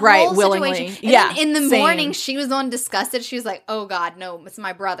 Like that right, whole willingly. situation. And yeah, then in the same. morning, she was the one disgusted. She was like, "Oh God, no, it's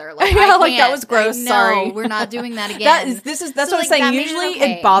my brother." Like, yeah, I like that can't. was gross. No, Sorry, we're not doing that again. That's so, what I'm saying. Usually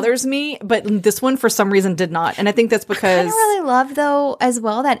it bothers me, but this one for some reason did not, and I think that's because I really love though as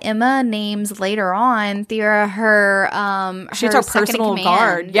well that Emma names later on Thera her she's her our personal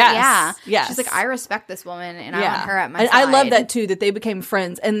guard. Yes, yeah. She's like, I respect this woman, and I want her at my and side. I love that too, that they became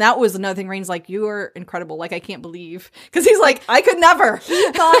friends, and that was another thing. Rain's like, you are incredible. Like, I can't believe, because he's like, I could never.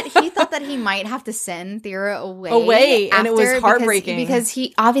 He thought that he might have to send Thera away, and it was heartbreaking because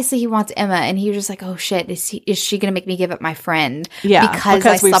he obviously wants Emma, and he was just like, oh shit, is she gonna make me give up my friend? Yeah, because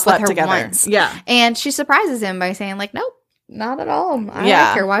I slept with her together once. Yeah, and she surprises him by saying like, nope. Not at all. I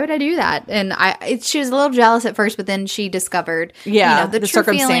like her. Why would I do that? And she was a little jealous at first, but then she discovered, the true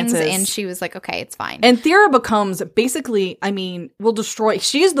circumstances, feelings, and she was like, "Okay, it's fine." And Thera becomes basically, will destroy.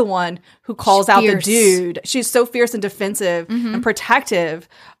 She's the one who calls out the dude. She's so fierce and defensive and protective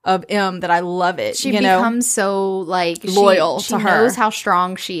of that I love it. She becomes so like loyal she to her. Knows how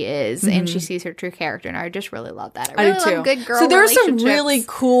strong she is, and she sees her true character. And I just really love that. I really do too. love good girl. So there's some really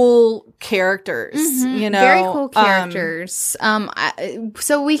cool characters. Very cool characters.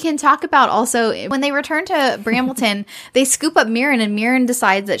 So we can talk about also when they return to Brambleton, they scoop up Mirren, and Mirren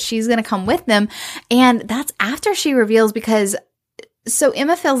decides that she's going to come with them, and that's after she reveals because. So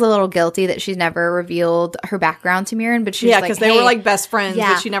Emma feels a little guilty that she's never revealed her background to Mirren, but she's like, because they were like best friends,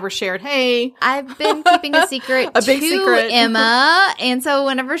 but she never shared. Hey, I've been keeping a secret to Emma, and so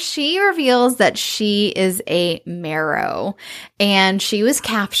whenever she reveals that she is a Marrow and she was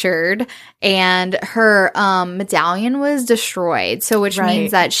captured and her medallion was destroyed, so which means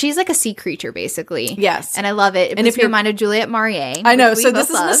that she's like a sea creature basically. Yes, and I love it. And if you're reminded Juliet Marie, I know. So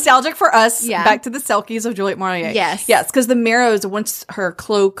this is nostalgic for us. Yeah, back to the Selkies of Juliet Marie. Yes, because the Marrows once her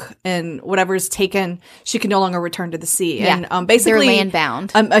cloak and whatever is taken, she can no longer return to the sea. Yeah. And basically, they're land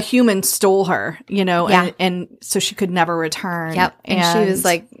bound. A human stole her, and so she could never return. Yep. And she was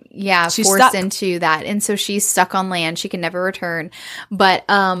like, forced into that. And so she's stuck on land. She can never return. But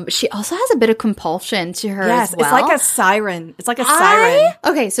she also has a bit of compulsion to her as well. It's like a siren. Siren.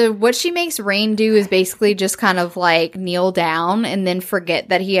 Okay, so what she makes Rain do is basically just kind of like kneel down and then forget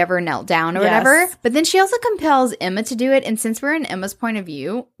that he ever knelt down or whatever. But then she also compels Emma to do it. And since we're in Emma's point of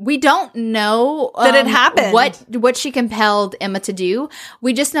view, we don't know that it happened. What she compelled Emma to do.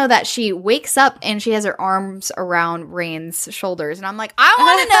 We just know that she wakes up and she has her arms around Rain's shoulders. And I'm like, I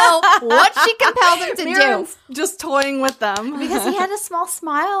want to know what she compelled him to Mirren's do. Just toying with them. Because he had a small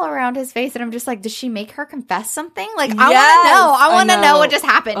smile around his face. And I'm just like, did she make her confess something? Like, I want to know. I want to know what just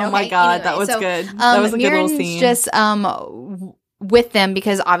happened. Oh my God, that was good. That was a good little scene. Just with them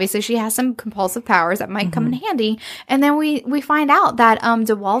because obviously she has some compulsive powers that might come in handy. And then we find out that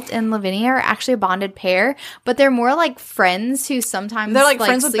DeWalt and Lavinia are actually a bonded pair, but they're more like friends who sometimes they're like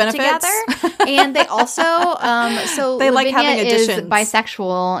friends with benefits together. And they also so they Lavinia like having additions. Is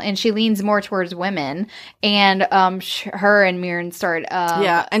bisexual and she leans more towards women. And her and Mirren start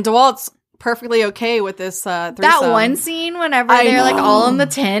and DeWalt's perfectly okay with this threesome. That one scene whenever they're like all in the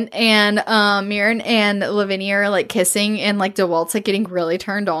tent and Mirren and Lavinia are like kissing and like DeWalt's like getting really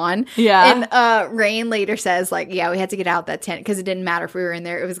turned on. Yeah. And Rain later says like, we had to get out that tent because it didn't matter if we were in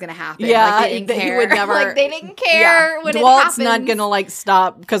there, it was gonna happen. Yeah. Like, they didn't care. He would never, like they didn't care when DeWalt's it happens. Not gonna like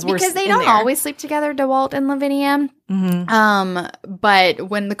stop because they don't always sleep together, DeWalt and Lavinia. Mm-hmm. But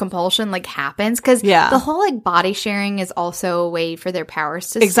when the compulsion like happens, because the whole like body sharing is also a way for their powers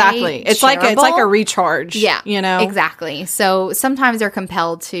to stay it's shareable. like a recharge. Yeah, exactly. So sometimes they're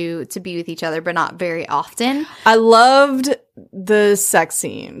compelled to be with each other, but not very often. I loved the sex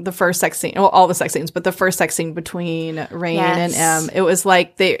scene, the first sex scene. Well, all the sex scenes, but the first sex scene between Rain and Em. It was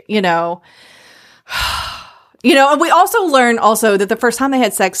like they, and we also learned that the first time they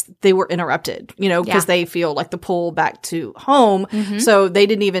had sex, they were interrupted, because they feel like the pull back to home. Mm-hmm. So they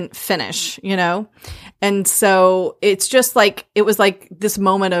didn't even finish, And so it's just like, it was like this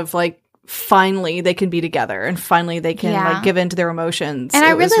moment of like, finally they can be together and finally they can like give in to their emotions. And I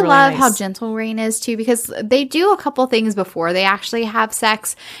really love how gentle Rain is too, because they do a couple things before they actually have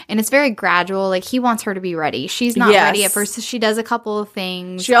sex and it's very gradual. Like he wants her to be ready. She's not ready at first, so she does a couple of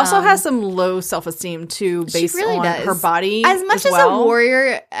things. She also has some low self-esteem too, based on her body. As much as a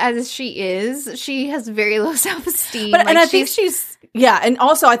warrior as she is, she has very low self-esteem. But and I think she's and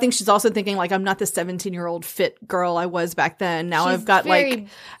also I think she's also thinking like, I'm not the 17-year-old fit girl I was back then. Now I've got like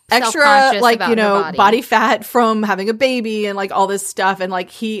extra self-conscious like, about you know, her body fat from having a baby and like all this stuff. And like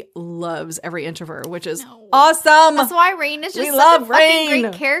he loves every inch of her, which is awesome. That's why Rain is just We such love a fucking Rain.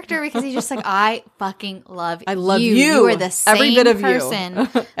 great character, because he's just like, I fucking love I love you. you. You are the same Every bit of you. person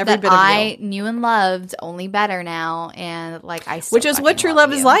Every that bit of I knew and loved, only better now. And like, I still which is what fucking true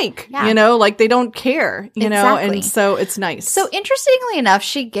love is you. like, Yeah. you know, like they don't care, you know, Exactly. and so it's nice. So interestingly enough,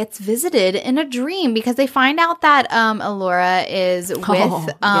 she gets visited in a dream because they find out that Allura is with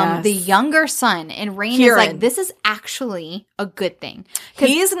yes. the younger son, and Rain is Kieran. like, this is actually a good thing.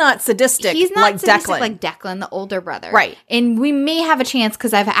 He's not sadistic. He's not like sadistic Declan. like Declan, the older brother. Right. And we may have a chance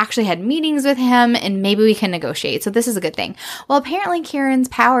because I've actually had meetings with him and maybe we can negotiate. So this is a good thing. Well, apparently Kieran's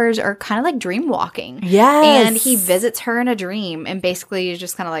powers are kind of like dream walking. Yes. And he visits her in a dream and basically is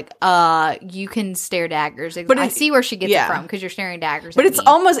just kind of like, you can stare daggers. But I see where she gets it from because you're staring daggers But at it's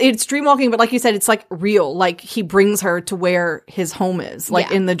me. it's dream walking, but like you said, it's like real. Like he brings her to where his home is,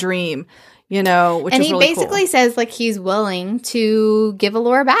 like in the dream. You know, which and is he really basically cool. says like he's willing to give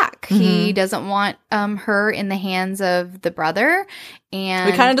Allura back. Mm-hmm. He doesn't want her in the hands of the brother.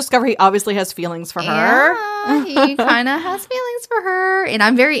 And we kind of discover he obviously has feelings for her. Yeah, he kind of has feelings for her. And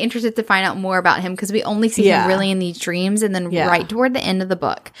I'm very interested to find out more about him because we only see him really in these dreams and then right toward the end of the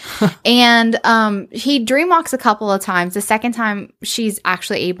book. And he dreamwalks a couple of times. The second time, she's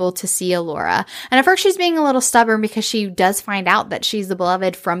actually able to see Allura. And at first, she's being a little stubborn because she does find out that she's the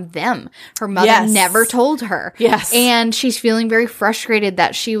beloved from them. Her mother never told her. Yes. And she's feeling very frustrated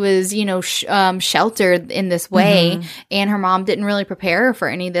that she was, you know, sheltered in this way. Mm-hmm. And her mom didn't really prepare her for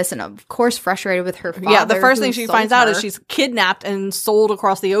any of this. And of course, frustrated with her father. Yeah, the first thing she finds out is she's kidnapped and sold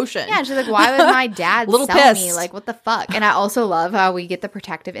across the ocean. Yeah, and she's like, why would my dad Little sell pissed. me? Like, what the fuck? And I also love how we get the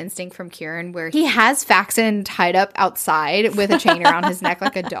protective instinct from Kieran where he has Faxon tied up outside with a chain around his neck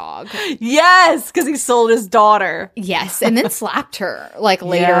like a dog. Yes, because he sold his daughter. Yes, and then slapped her like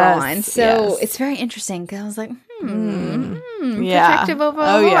later on. So it's very interesting because I was like, protective over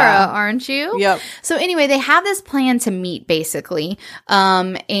Allura, aren't you? Yep. So anyway, they have this plan to meet basically,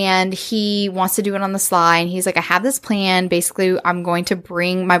 and he wants to do it on the sly. And he's like, I have this plan. Basically, I'm going to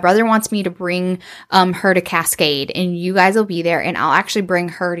bring my brother wants me to bring her to Cascade, and you guys will be there, and I'll actually bring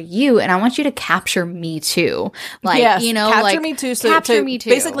her to you, and I want you to capture me too. Like, you know, capture like me too. So capture me too.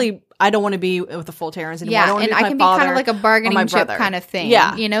 Basically, I don't want to be with the full Terrans anymore. Yeah, and I can be kind of like a bargaining chip kind of thing.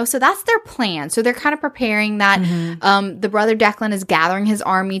 Yeah. You know, so that's their plan. So they're kind of preparing that. The brother Declan is gathering his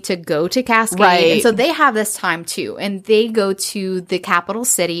army to go to Cascade. Right. And so they have this time too. And they go to the capital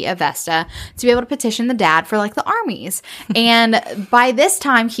city of Vesta to be able to petition the dad for like the armies. And by this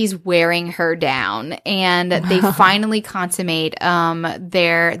time, he's wearing her down. And they finally consummate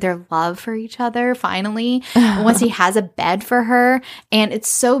their love for each other, finally, once he has a bed for her. And it's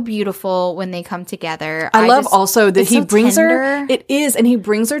so beautiful when they come together. I love also that he so brings tender. her. It is, and he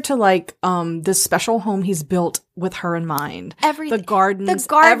brings her to like this special home he's built with her in mind. Everything, the gardens, the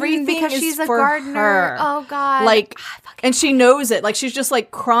garden, everything because is she's a for gardener. her. Oh God, like, and she knows it. Like she's just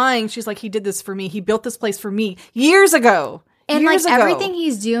like crying. She's like, he did this for me. He built this place for me years ago. And years like ago. everything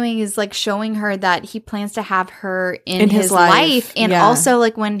he's doing is like showing her that he plans to have her in his life. And yeah. also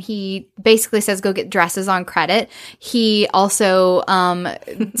like when he basically says go get dresses on credit, he also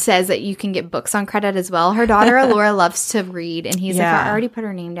says that you can get books on credit as well. Her daughter Allura loves to read, and he's like, I already put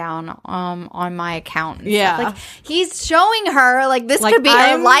her name down on my account. And stuff. Like he's showing her like this could be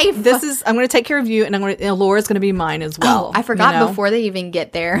her life. I'm going to take care of you, and Allura's going to be mine as well. Oh, I forgot before they even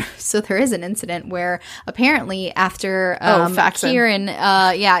get there. So there is an incident where apparently after Kieran,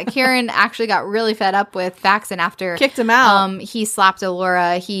 Kieran actually got really fed up with Faxon after kicked him out. He slapped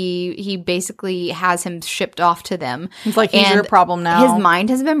Allura. He basically has him shipped off to them. It's like he's your problem now. His mind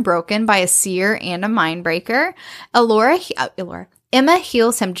has been broken by a seer and a mind breaker. Emma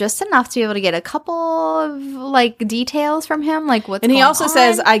heals him just enough to be able to get a couple of like details from him, like what's going on. And he also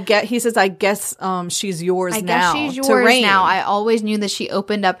says, I guess she's yours now. I guess she's yours now. I always knew that she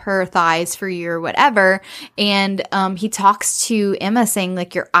opened up her thighs for you or whatever. And he talks to Emma saying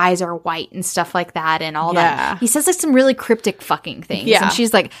like your eyes are white and stuff like that and all that. He says like some really cryptic fucking things. Yeah. And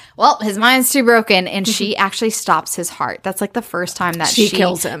she's like, well, his mind's too broken. And she actually stops his heart. That's like the first time that she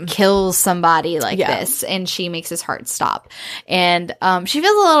kills him. Kills somebody like this. And she makes his heart stop. And she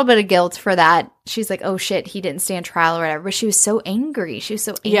feels a little bit of guilt for that she's like, oh shit, he didn't stand trial or whatever. But she was so angry. She was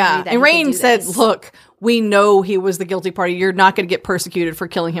so angry. Yeah. That And Rain said, this. look, we know he was the guilty party. You're not going to get persecuted for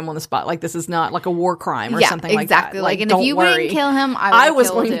killing him on the spot. Like, this is not like a war crime or something like that. Exactly. Like, and if you wouldn't kill him, I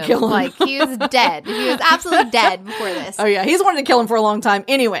was going to kill him. Like, he was dead. He was absolutely dead before this. Oh yeah, he's wanted to kill him for a long time.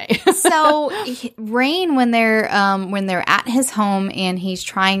 Anyway, so Rain, when they're at his home and he's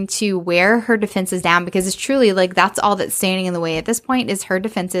trying to wear her defenses down, because it's truly like that's all that's standing in the way at this point is her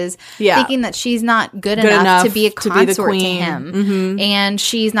defenses. Yeah. Thinking that she's not good enough to be a consort to him, and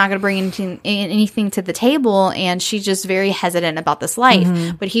she's not going to bring anything to the table, and she's just very hesitant about this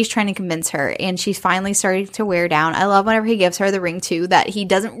life. But he's trying to convince her, and she's finally starting to wear down. I love whenever he gives her the ring too, that he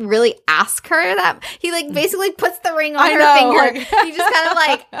doesn't really ask her, that he like basically puts the ring on her finger. Like, he just kind of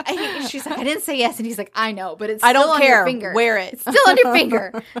like, she's like, I didn't say yes, and he's like, I know, but it's still on your finger. Wear it. It's still on your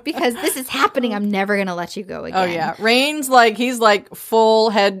finger because this is happening. I'm never gonna let you go again. Oh yeah, Rain's like, he's like full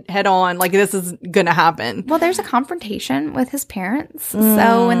head on, like this is gonna happen. Well, there's a confrontation with his parents.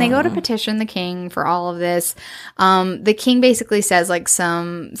 So when they go to petition the king for all of this, the king basically says like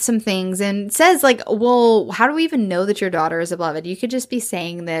some things and says like, well, how do we even know that your daughter is a beloved? You could just be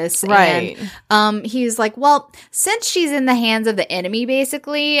saying this, right? And he's like, well, since she's in the hands of the enemy,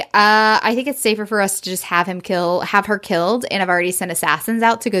 basically, I think it's safer for us to just have her killed, and I've already sent assassins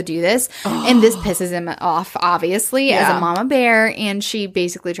out to go do this. And this pisses him off, obviously, as a mama bear, and she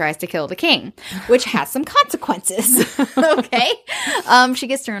basically tries to kill the king, which has some consequences. Okay. She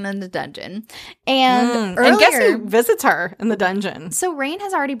gets thrown in the dungeon. And earlier, and guess who visits her in the dungeon? So Rain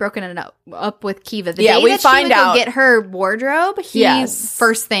has already broken it up with Kiva. The day we that find she would out, go get her wardrobe,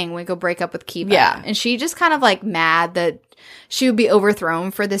 first thing we go break up with Kiva. Yeah. And she just kind of like mad that she would be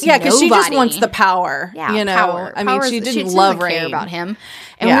overthrown for this. Yeah, because she just wants the power. Yeah, you know, power. I mean, she didn't love Rain. Care about him.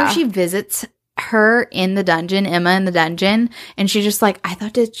 And when she visits her in the dungeon, Emma in the dungeon, and she's just like, I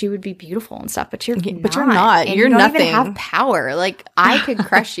thought that you would be beautiful and stuff, but you're not. And you're you don't nothing. Even have power. Like, I could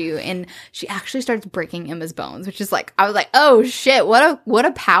crush you. And she actually starts breaking Emma's bones, which is like, I was like, oh shit, what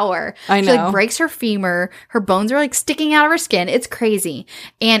a power. I know. She like breaks her femur. Her bones are like sticking out of her skin. It's crazy.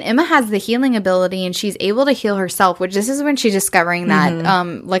 And Emma has the healing ability, and she's able to heal herself, which this is when she's discovering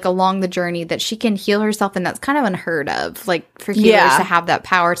that, like along the journey, that she can heal herself, and that's kind of unheard of, like for healers to have that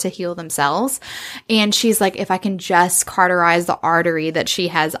power to heal themselves. And she's like, if I can just cauterize the artery that she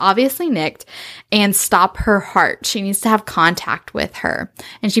has obviously nicked and stop her heart, she needs to have contact with her.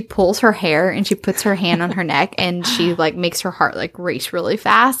 And she pulls her hair and she puts her hand on her neck, and she like makes her heart like race really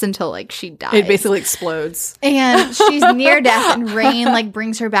fast until like she dies. It basically explodes. And she's near death, and Rain like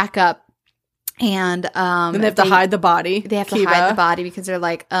brings her back up. And they have to hide the body. They have to hide the body because they're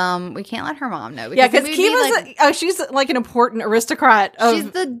like, we can't let her mom know. Yeah, because Kiva's she's like an important aristocrat. She's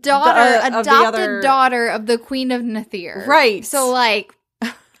the daughter, adopted daughter of the Queen of Nathir. Right. So like,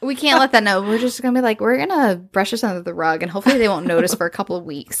 we can't let that know. We're just going to be like, we're going to brush this under the rug, and hopefully they won't notice for a couple of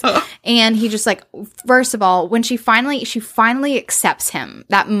weeks. And he just like, first of all, when she finally accepts him,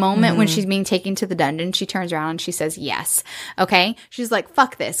 that moment when she's being taken to the dungeon, she turns around and she says, yes. Okay. She's like,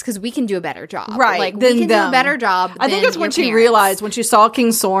 fuck this, because we can do a better job. Right. Like, we can do a better job. I think it's when she realized, when she saw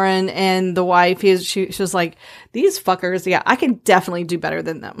King Soren and the wife, she was like, these fuckers, yeah, I can definitely do better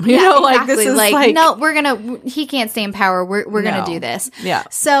than them. You know, like this is like no, he can't stay in power. We're going to do this. Yeah.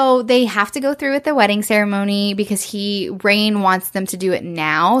 So they have to go through with the wedding ceremony because Rain wants them to do it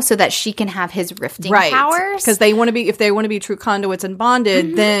now so that she can have his rifting powers. Because if they want to be true conduits and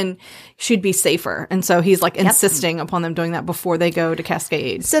bonded, then she'd be safer. And so he's like insisting upon them doing that before they go to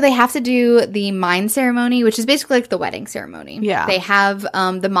Cascade. So they have to do the mind ceremony, which is basically like the wedding ceremony. Yeah. They have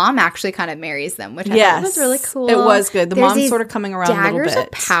the mom actually kind of marries them, which I thought was really cool. It was good. The mom's sort of coming around a little bit. Daggers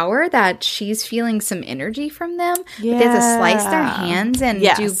of power that she's feeling some energy from them. Yeah. They have to slice their hands and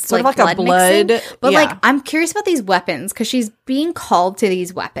do sort like of like blood mixing. But like, I'm curious about these weapons because she's being called to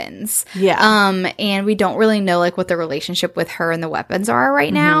these weapons. Yeah. And we don't really know like what the relationship with her and the weapons are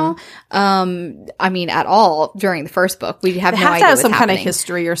right now. I mean, at all during the first book. We have no idea what's happening. They have to have some kind of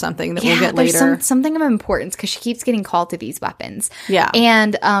history or something that we'll get later. There's something of importance because she keeps getting called to these weapons. Yeah.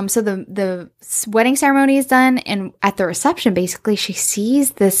 And so the wedding ceremony is done, and at the reception, basically, she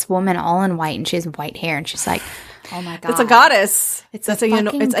sees this woman all in white, and she has white hair, and she's like, oh my God. It's a goddess. It's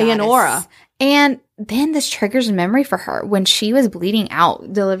Aenora. And then this triggers a memory for her. When she was bleeding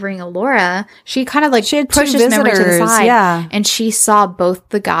out, delivering Alora, she kind of like pushed this memory to the side. And she saw both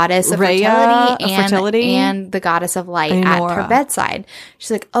the goddess of fertility and the goddess of light at her bedside.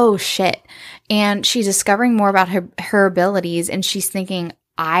 She's like, oh shit. And she's discovering more about her abilities, and she's thinking,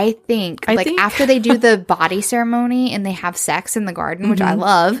 I think after they do the body ceremony and they have sex in the garden, which I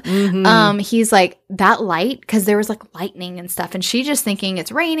love, he's like, that light, because there was like lightning and stuff, and she just thinking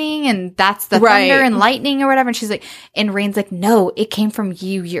it's raining and that's the thunder and lightning or whatever. And she's like, and Rain's like, no, it came from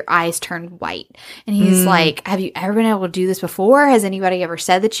you. Your eyes turned white. And he's like, have you ever been able to do this before? Has anybody ever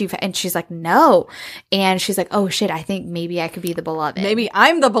said that you've, and she's like, no. And she's like, oh shit, I think maybe I could be the beloved. Maybe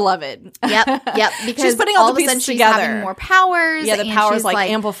I'm the beloved. Yep. Because she's putting all the pieces together. She's having more powers. Yeah, the power's like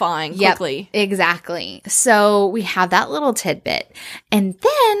amplifying quickly. Exactly. So we have that little tidbit. And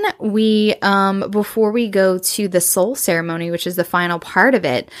then we, before we go to the soul ceremony, which is the final part of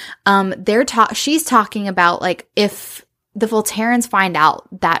it, she's talking about like, if the Volterans find out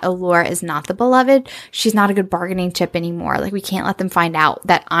that Allura is not the beloved, she's not a good bargaining chip anymore. Like, we can't let them find out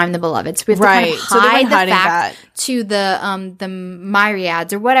that I'm the beloved. So we have to kind of hide the fact to the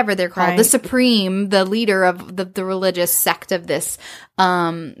myriads or whatever they're called, the supreme, the leader of the religious sect of this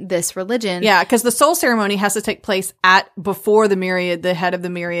religion. Yeah, because the soul ceremony has to take place before the myriad, the head of the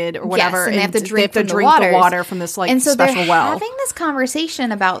myriad or whatever. Yes, and they have to drink the water from this like and so special they're well. Having this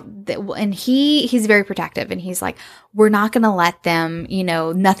conversation about, and he's very protective, and he's like, we're not going to let them,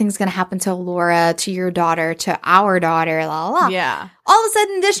 nothing's going to happen to Allura, to your daughter, to our daughter, la la la. Yeah. All of a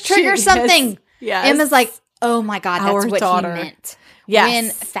sudden, this triggers something. Yes. Emma's like, oh my God, that's what daughter. he meant. Yes.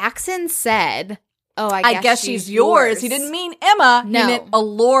 When Faxon said, oh, I guess she's yours. He didn't mean Emma. No. He meant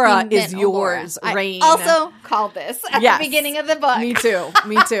Allura is yours, Rain. I also called this at the beginning of the book. Me too.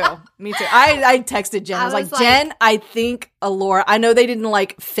 I texted Jen. I was like, Jen, I think Allura, I know they didn't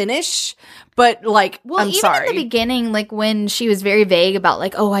like finish, but like, I'm sorry. At the beginning, like when she was very vague about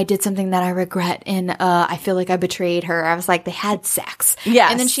like, oh, I did something that I regret and I feel like I betrayed her. I was like, they had sex.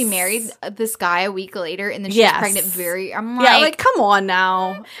 Yes. And then she married this guy a week later and then she was pregnant I'm like. Yeah, like, come on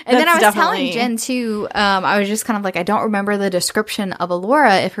now. And then I was telling Jen too, I was just kind of like, I don't remember the description of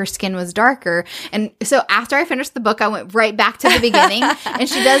Allura if her skin was darker. And so after I finished the book, I went right back to the beginning and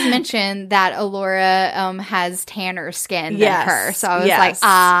she does mention that Allura has tanner skin than her. So I was like,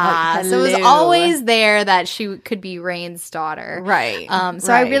 so it was always there that she could be Rain's daughter. Right.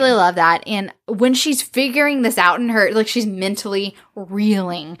 So I really love that. And when she's figuring this out in her, like she's mentally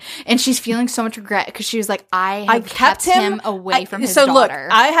reeling and she's feeling so much regret because she was like, I kept him away from his daughter. Look,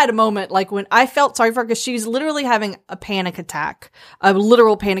 I had a moment like when I felt sorry for her because she's literally having a panic attack, a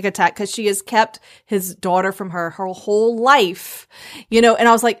literal panic attack because she has kept his daughter from her whole life, and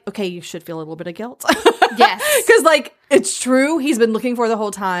I was like, okay, you should feel a little bit of guilt. Yes. Because like, it's true. He's been looking for her the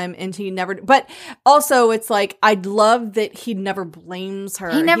whole time and he never, but also it's like, I love that he never blames her.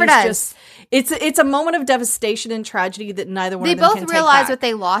 He never does. It's a moment of devastation and tragedy that neither one of them can take back. They both realize what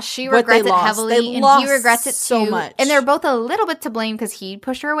they lost. She regrets it heavily and he regrets it so too. much. And they're both a little bit to blame because he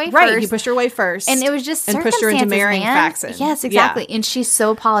pushed her away first. Right, he pushed her away first. And it was just and pushed her into marrying Faxon. Yes, exactly. Yeah. And she's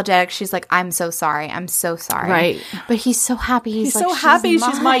so apologetic. She's like, I'm so sorry. Right. But he's so happy. He's like, so happy.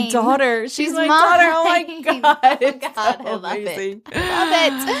 She's my daughter. She's my daughter. Oh my God. God, I love it.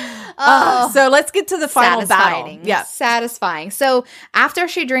 So let's get to the final battle. Yeah. Satisfying. So after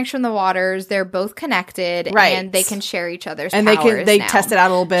she drinks from the waters, they're both connected and they can share each other's powers and they test it out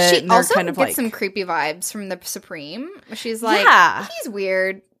a little bit. She and also kind of gets some creepy vibes from the Supreme. She's like, he's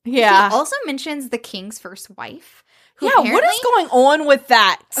weird. Yeah. He also mentions the king's first wife. Yeah, what is going on with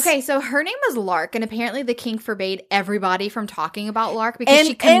that? Okay, so her name was Lark, and apparently the king forbade everybody from talking about Lark because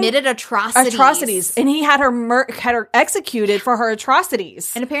she committed atrocities. And he had her executed for her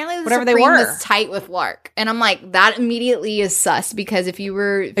atrocities. And apparently the Supreme was tight with Lark. And I'm like, that immediately is sus because if you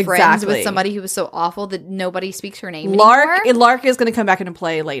were friends with somebody who was so awful that nobody speaks her name anymore. Lark is going to come back into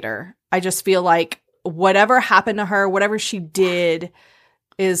play later. I just feel like whatever happened to her, whatever she did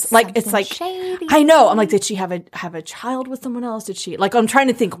is something like, it's like shady. I know. I'm like, did she have a child with someone else? Did she I'm trying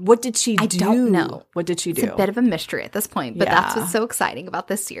to think, what did she do? I don't know. What did she do? It's a bit of a mystery at this point, but that's what's so exciting about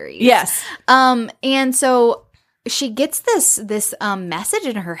this series. Yes. And so she gets this message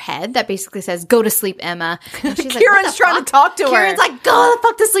in her head that basically says, go to sleep, Emma. And she's Kieran's trying to talk to her. Kieran's like, go the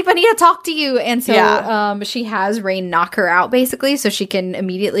fuck to sleep. I need to talk to you. And so she has Rain knock her out basically so she can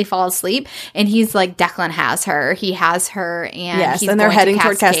immediately fall asleep. And he's like, Declan has her. He has her. And he's they're heading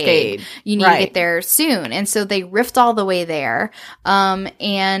toward Cascade. You need to get there soon. And so they rift all the way there.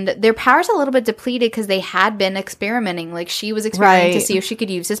 And their powers a little bit depleted because they had been experimenting. Like she was experimenting to see if she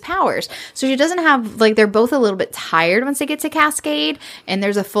could use his powers. So she doesn't have, like, they're both a little bit bit tired once they get to Cascade, and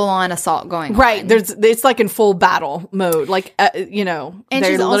there's a full-on assault going right. on. It's like in full battle mode. Like, you know. And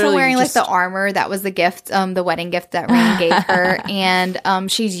she's also wearing like the armor that was the gift, the wedding gift that Rain gave her.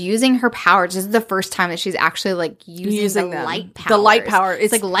 And she's using her powers. This is the first time that she's actually like using the light power. The light power.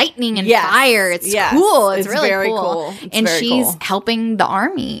 It's like lightning and fire. It's cool. It's really very cool. And she's helping the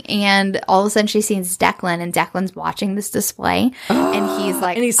army. And all of a sudden she sees Declan, and Declan's watching this display. And he's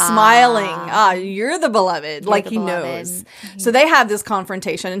like, and he's smiling. You're the beloved. Like he knows. So they have this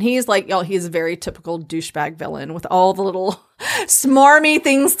confrontation, and he's like, he's a very typical douchebag villain with all the little smarmy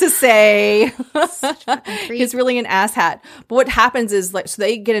things to say. He's really an asshat. But what happens is, like, so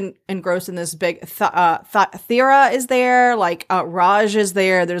they get engrossed in this big Thera is there, like Raj is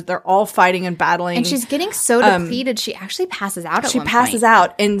there. They're all fighting and battling, and she's getting so depleted she actually passes out. She passes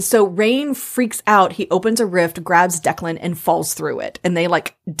out, and so Rain freaks out. He opens a rift, grabs Declan, and falls through it, and they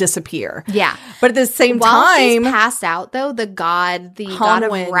like disappear. Yeah, but at the same while time, she's passed out, though, the god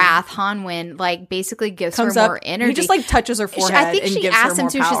of wrath, Hanwin, like basically gives her more energy. He just like touches her forehead. I think she asked him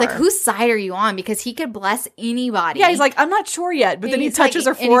to. She's like, "Whose side are you on?" Because he could bless anybody. Yeah, he's like, "I'm not sure yet," but then he touches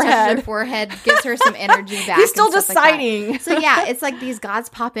her forehead. And he touches her forehead, gives her some energy back. He's still deciding. Like so yeah, it's like these gods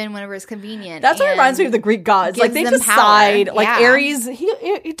pop in whenever it's convenient. That's what reminds me of the Greek gods. Like they decide. Power. Like Ares,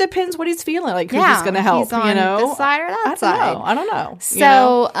 it depends what he's feeling. Like who's going to help. He's on this side or that side. I don't know.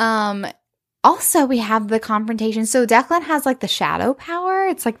 So, also, we have the confrontation. So Declan has like the shadow power.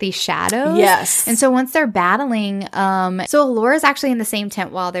 It's like these shadows. Yes. And so once they're battling, so Laura's actually in the same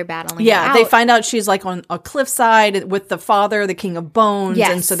tent while they're battling. Yeah, they find out she's like on a cliffside with the father, the king of bones.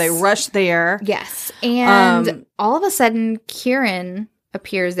 Yes. And so they rush there. Yes. And all of a sudden, Kieran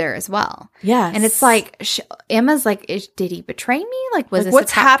appears there as well. Yes. And it's like Emma's like, did he betray me? Like, was this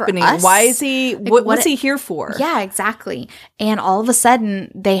what's happening? For us? Why is he what's he here for? Yeah, exactly. And all of a sudden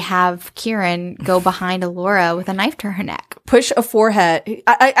they have Kieran go behind Alora with a knife to her neck. Push a forehead.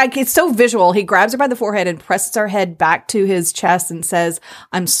 It's so visual. He grabs her by the forehead and presses her head back to his chest and says,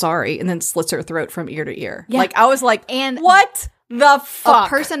 "I'm sorry," and then slits her throat from ear to ear. Yeah. Like I was like, and what the fuck? A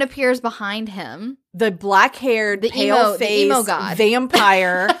person appears behind him. The black-haired, pale-faced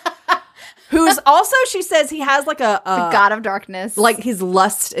vampire, who's also, she says, he has like the god of darkness, like his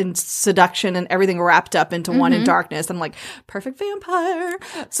lust and seduction and everything wrapped up into one in darkness. I'm like, perfect vampire.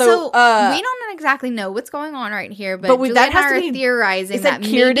 So we don't exactly know what's going on right here, but Julie and I are theorizing that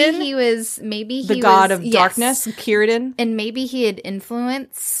maybe he was the god of darkness, Círdan, and maybe he had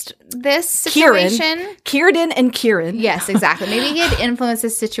influenced this situation. Círdan and Kieran. Yes, exactly. Maybe he had influenced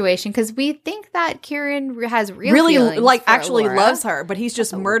this situation because we think that Kieran has really like actually Laura. loves her, but he's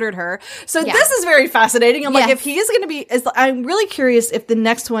just murdered her. So this is very fascinating. I'm like, if he is going to be, I'm really curious if the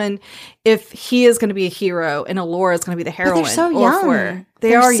next one, if he is going to be a hero and Alora is going to be the heroine. But they're so young.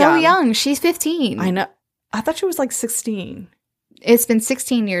 They're so young. She's 15. I know. I thought she was like 16. It's been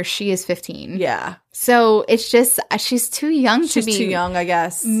 16 years. She is 15. Yeah. So it's just, she's too young to be. She's too young, I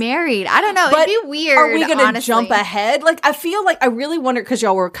guess. Married. I don't know. It'd be weird. Are we going to jump ahead? Like, I feel like I really wonder, because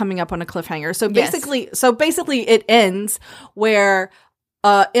y'all were coming up on a cliffhanger. So basically it ends where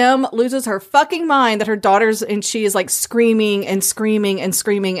Em loses her fucking mind that her daughter's, and she is like screaming and screaming and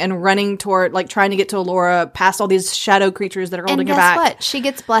screaming and running toward, like trying to get to Alora past all these shadow creatures that are holding her back. And guess what? She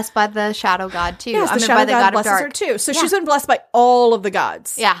gets blessed by the shadow god too. Yes, the shadow god blesses her too. So she's been blessed by all of the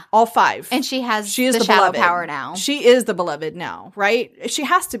gods. Yeah. All 5. And she is the shadow power now. She is the beloved now, right? She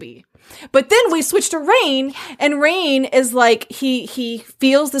has to be. But then we switch to Rain, and Rain is like, he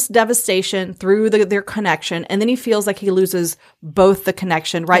feels this devastation through their connection, and then he feels like he loses both the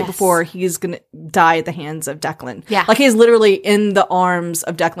connection right before he's going to die at the hands of Declan. Yeah. Like he's literally in the arms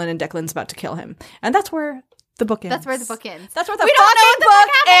of Declan, and Declan's about to kill him. And that's where the book ends. That's where the book ends. That's where the fucking book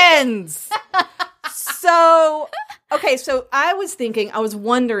ends. So, okay, so I was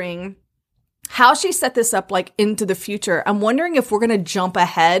wondering how she set this up, like, into the future. I'm wondering if we're going to jump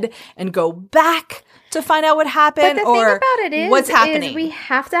ahead and go back to find out what happened, but the or thing about it is, what's happening. Is we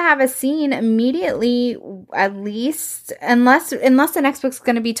have to have a scene immediately, at least, unless the next book's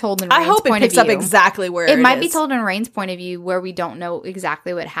going to be told in Rain's point of view. I hope it picks up exactly where it is. It might be told in Rain's point of view, where we don't know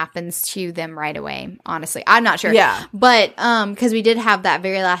exactly what happens to them right away. Honestly, I'm not sure. Yeah, but because we did have that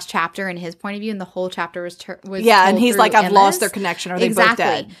very last chapter in his point of view, and the whole chapter was and he's like, I've lost their connection. Are they both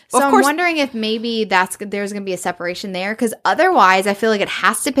dead? So I'm wondering if maybe there's going to be a separation there, because otherwise, I feel like it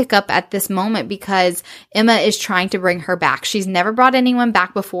has to pick up at this moment, because Emma is trying to bring her back. She's never brought anyone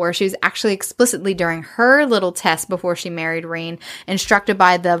back before. She was actually explicitly, during her little test before she married Rain, instructed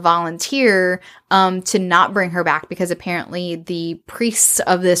by the volunteer to not bring her back, because apparently the priests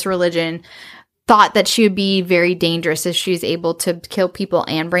of this religion thought that she would be very dangerous if she was able to kill people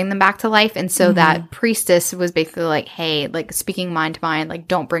and bring them back to life. And so that priestess was basically like, hey, like speaking mind to mind, like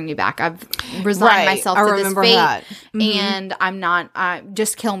don't bring me back. I've resigned myself to this fate and I'm not,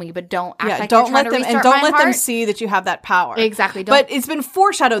 just kill me, but don't act like don't you're trying let to them, restart and don't my let heart. them see that you have that power. Exactly. But it's been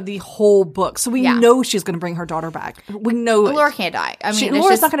foreshadowed the whole book. So we know she's going to bring her daughter back. We know it. Laura can't die. I mean,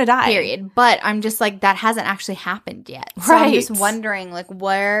 Laura's not going to die. Period. But I'm just like, that hasn't actually happened yet. So I'm just wondering, like,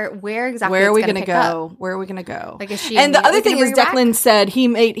 where exactly are we going to go? Where are we going to go? Like, is she and the other thing is, Declan back? said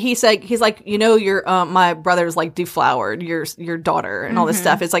he's like, you know, your my brother's like deflowered your daughter and all this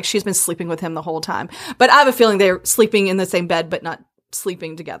stuff. It's like she's been sleeping with him the whole time. But I have a feeling they're sleeping in the same bed, but not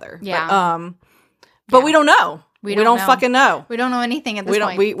sleeping together. Yeah. But we don't know. We don't know. fucking know. We don't know anything at this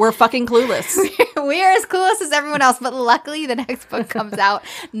point. We're fucking clueless. We're as clueless as everyone else, but luckily the next book comes out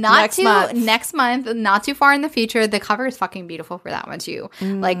next month, not too far in the future. The cover is fucking beautiful for that one too.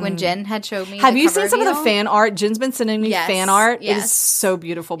 Like when Jen had showed me. Have you seen some of the fan art? Jen's been sending me fan art. Yes. It is so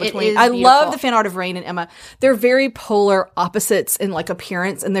beautiful. I love the fan art of Rain and Emma. They're very polar opposites in like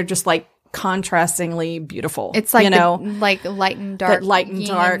appearance, and they're just like contrastingly beautiful. It's like, you know, like light and dark, light and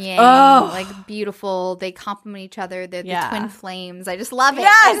dark. Yang, like beautiful. They complement each other. They're the twin flames. I just love it.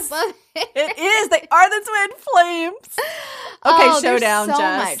 Yes, I just love it. It is. They are the twin flames. Okay, showdown, there's so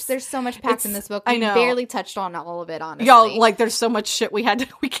Jess. much. There's so much packed in this book. I We know. barely touched on all of it, honestly. Y'all, like, there's so much shit we can't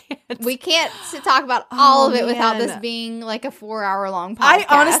talk about all of it without man. this being like a 4-hour-long podcast. I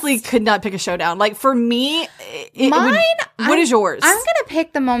honestly could not pick a showdown. Like, for me, what is yours? I'm going to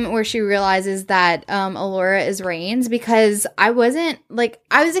pick the moment where she realizes that Allura is Rains, because I was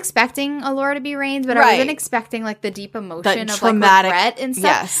expecting Allura to be Rains, but I wasn't expecting like the deep emotion of traumatic, like regret and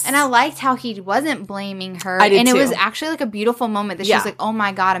stuff. Yes. And I liked how he wasn't blaming her. I did and too. It was actually like a beautiful moment that she was like, oh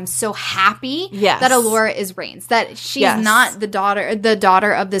my God, I'm so happy that Allura is Rains, that she's not the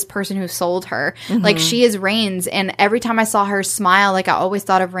daughter of this person who sold her. Like, she is Rains. And every time I saw her smile, like I always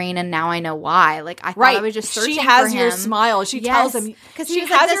thought of Rain, and now I know why. Like, I thought I was just searching for him. She has your smile. She tells him, because she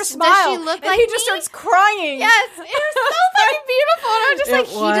has your smile. Does she look and like he just starts crying. Yes, it was so fucking beautiful. And I'm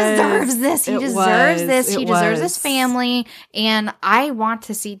just he deserves this. He deserves this. He deserves this family. And I want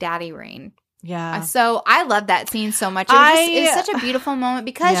to see Daddy Rain. Yeah. So I love that scene so much. It was such a beautiful moment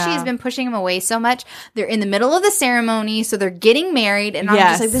because she's been pushing him away so much. They're in the middle of the ceremony, so they're getting married, and I'm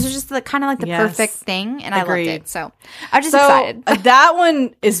just like, this is just kind of like the perfect thing, and Agreed. I loved it. So I'm just excited. That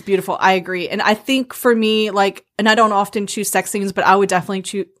one is beautiful. I agree. And I think for me, like, and I don't often choose sex scenes, but I would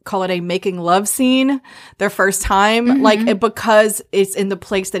definitely call it a making love scene their first time. Like, because it's in the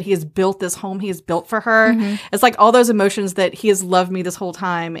place that he has built this home he has built for her. It's like all those emotions that he has loved me this whole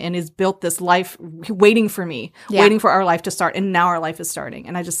time and has built this life waiting for me, waiting for our life to start. And now our life is starting.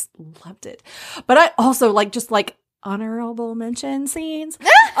 And I just loved it. But I also like honorable mention scenes.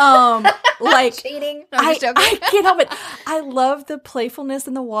 Like cheating. No, I can't help it. I love the playfulness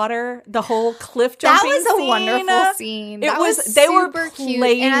in the water, the whole cliff jumping. That was a scene. wonderful scene. They super were cute.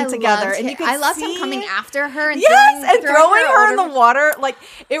 playing And together, and you could I loved see him coming after her and throwing her in the water. Like,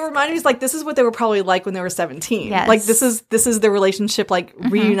 it reminded me, like, this is what they were probably like when they were 17. Yes. Like, this is the relationship, like,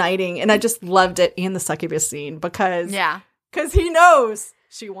 reuniting, and I just loved it. And the succubus scene because he knows.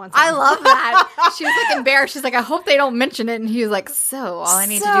 She wants him. I love that. She was like embarrassed. She's like, I hope they don't mention it. And he was like, all I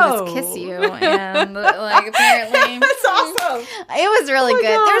need to do is kiss you. And like, apparently. That's awesome. It was really good.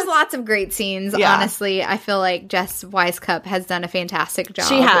 God. There's lots of great scenes. Yeah. Honestly, I feel like Jess Wisecup has done a fantastic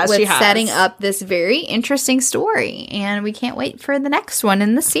job with setting up this very interesting story. And we can't wait for the next one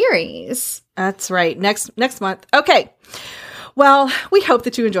in the series. That's right. Next month. Okay. Well, we hope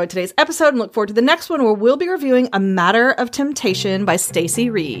that you enjoyed today's episode and look forward to the next one where we'll be reviewing A Matter of Temptation by Stacey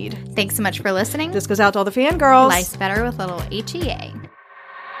Reed. Thanks so much for listening. This goes out to all the fangirls. Life's better with little HEA.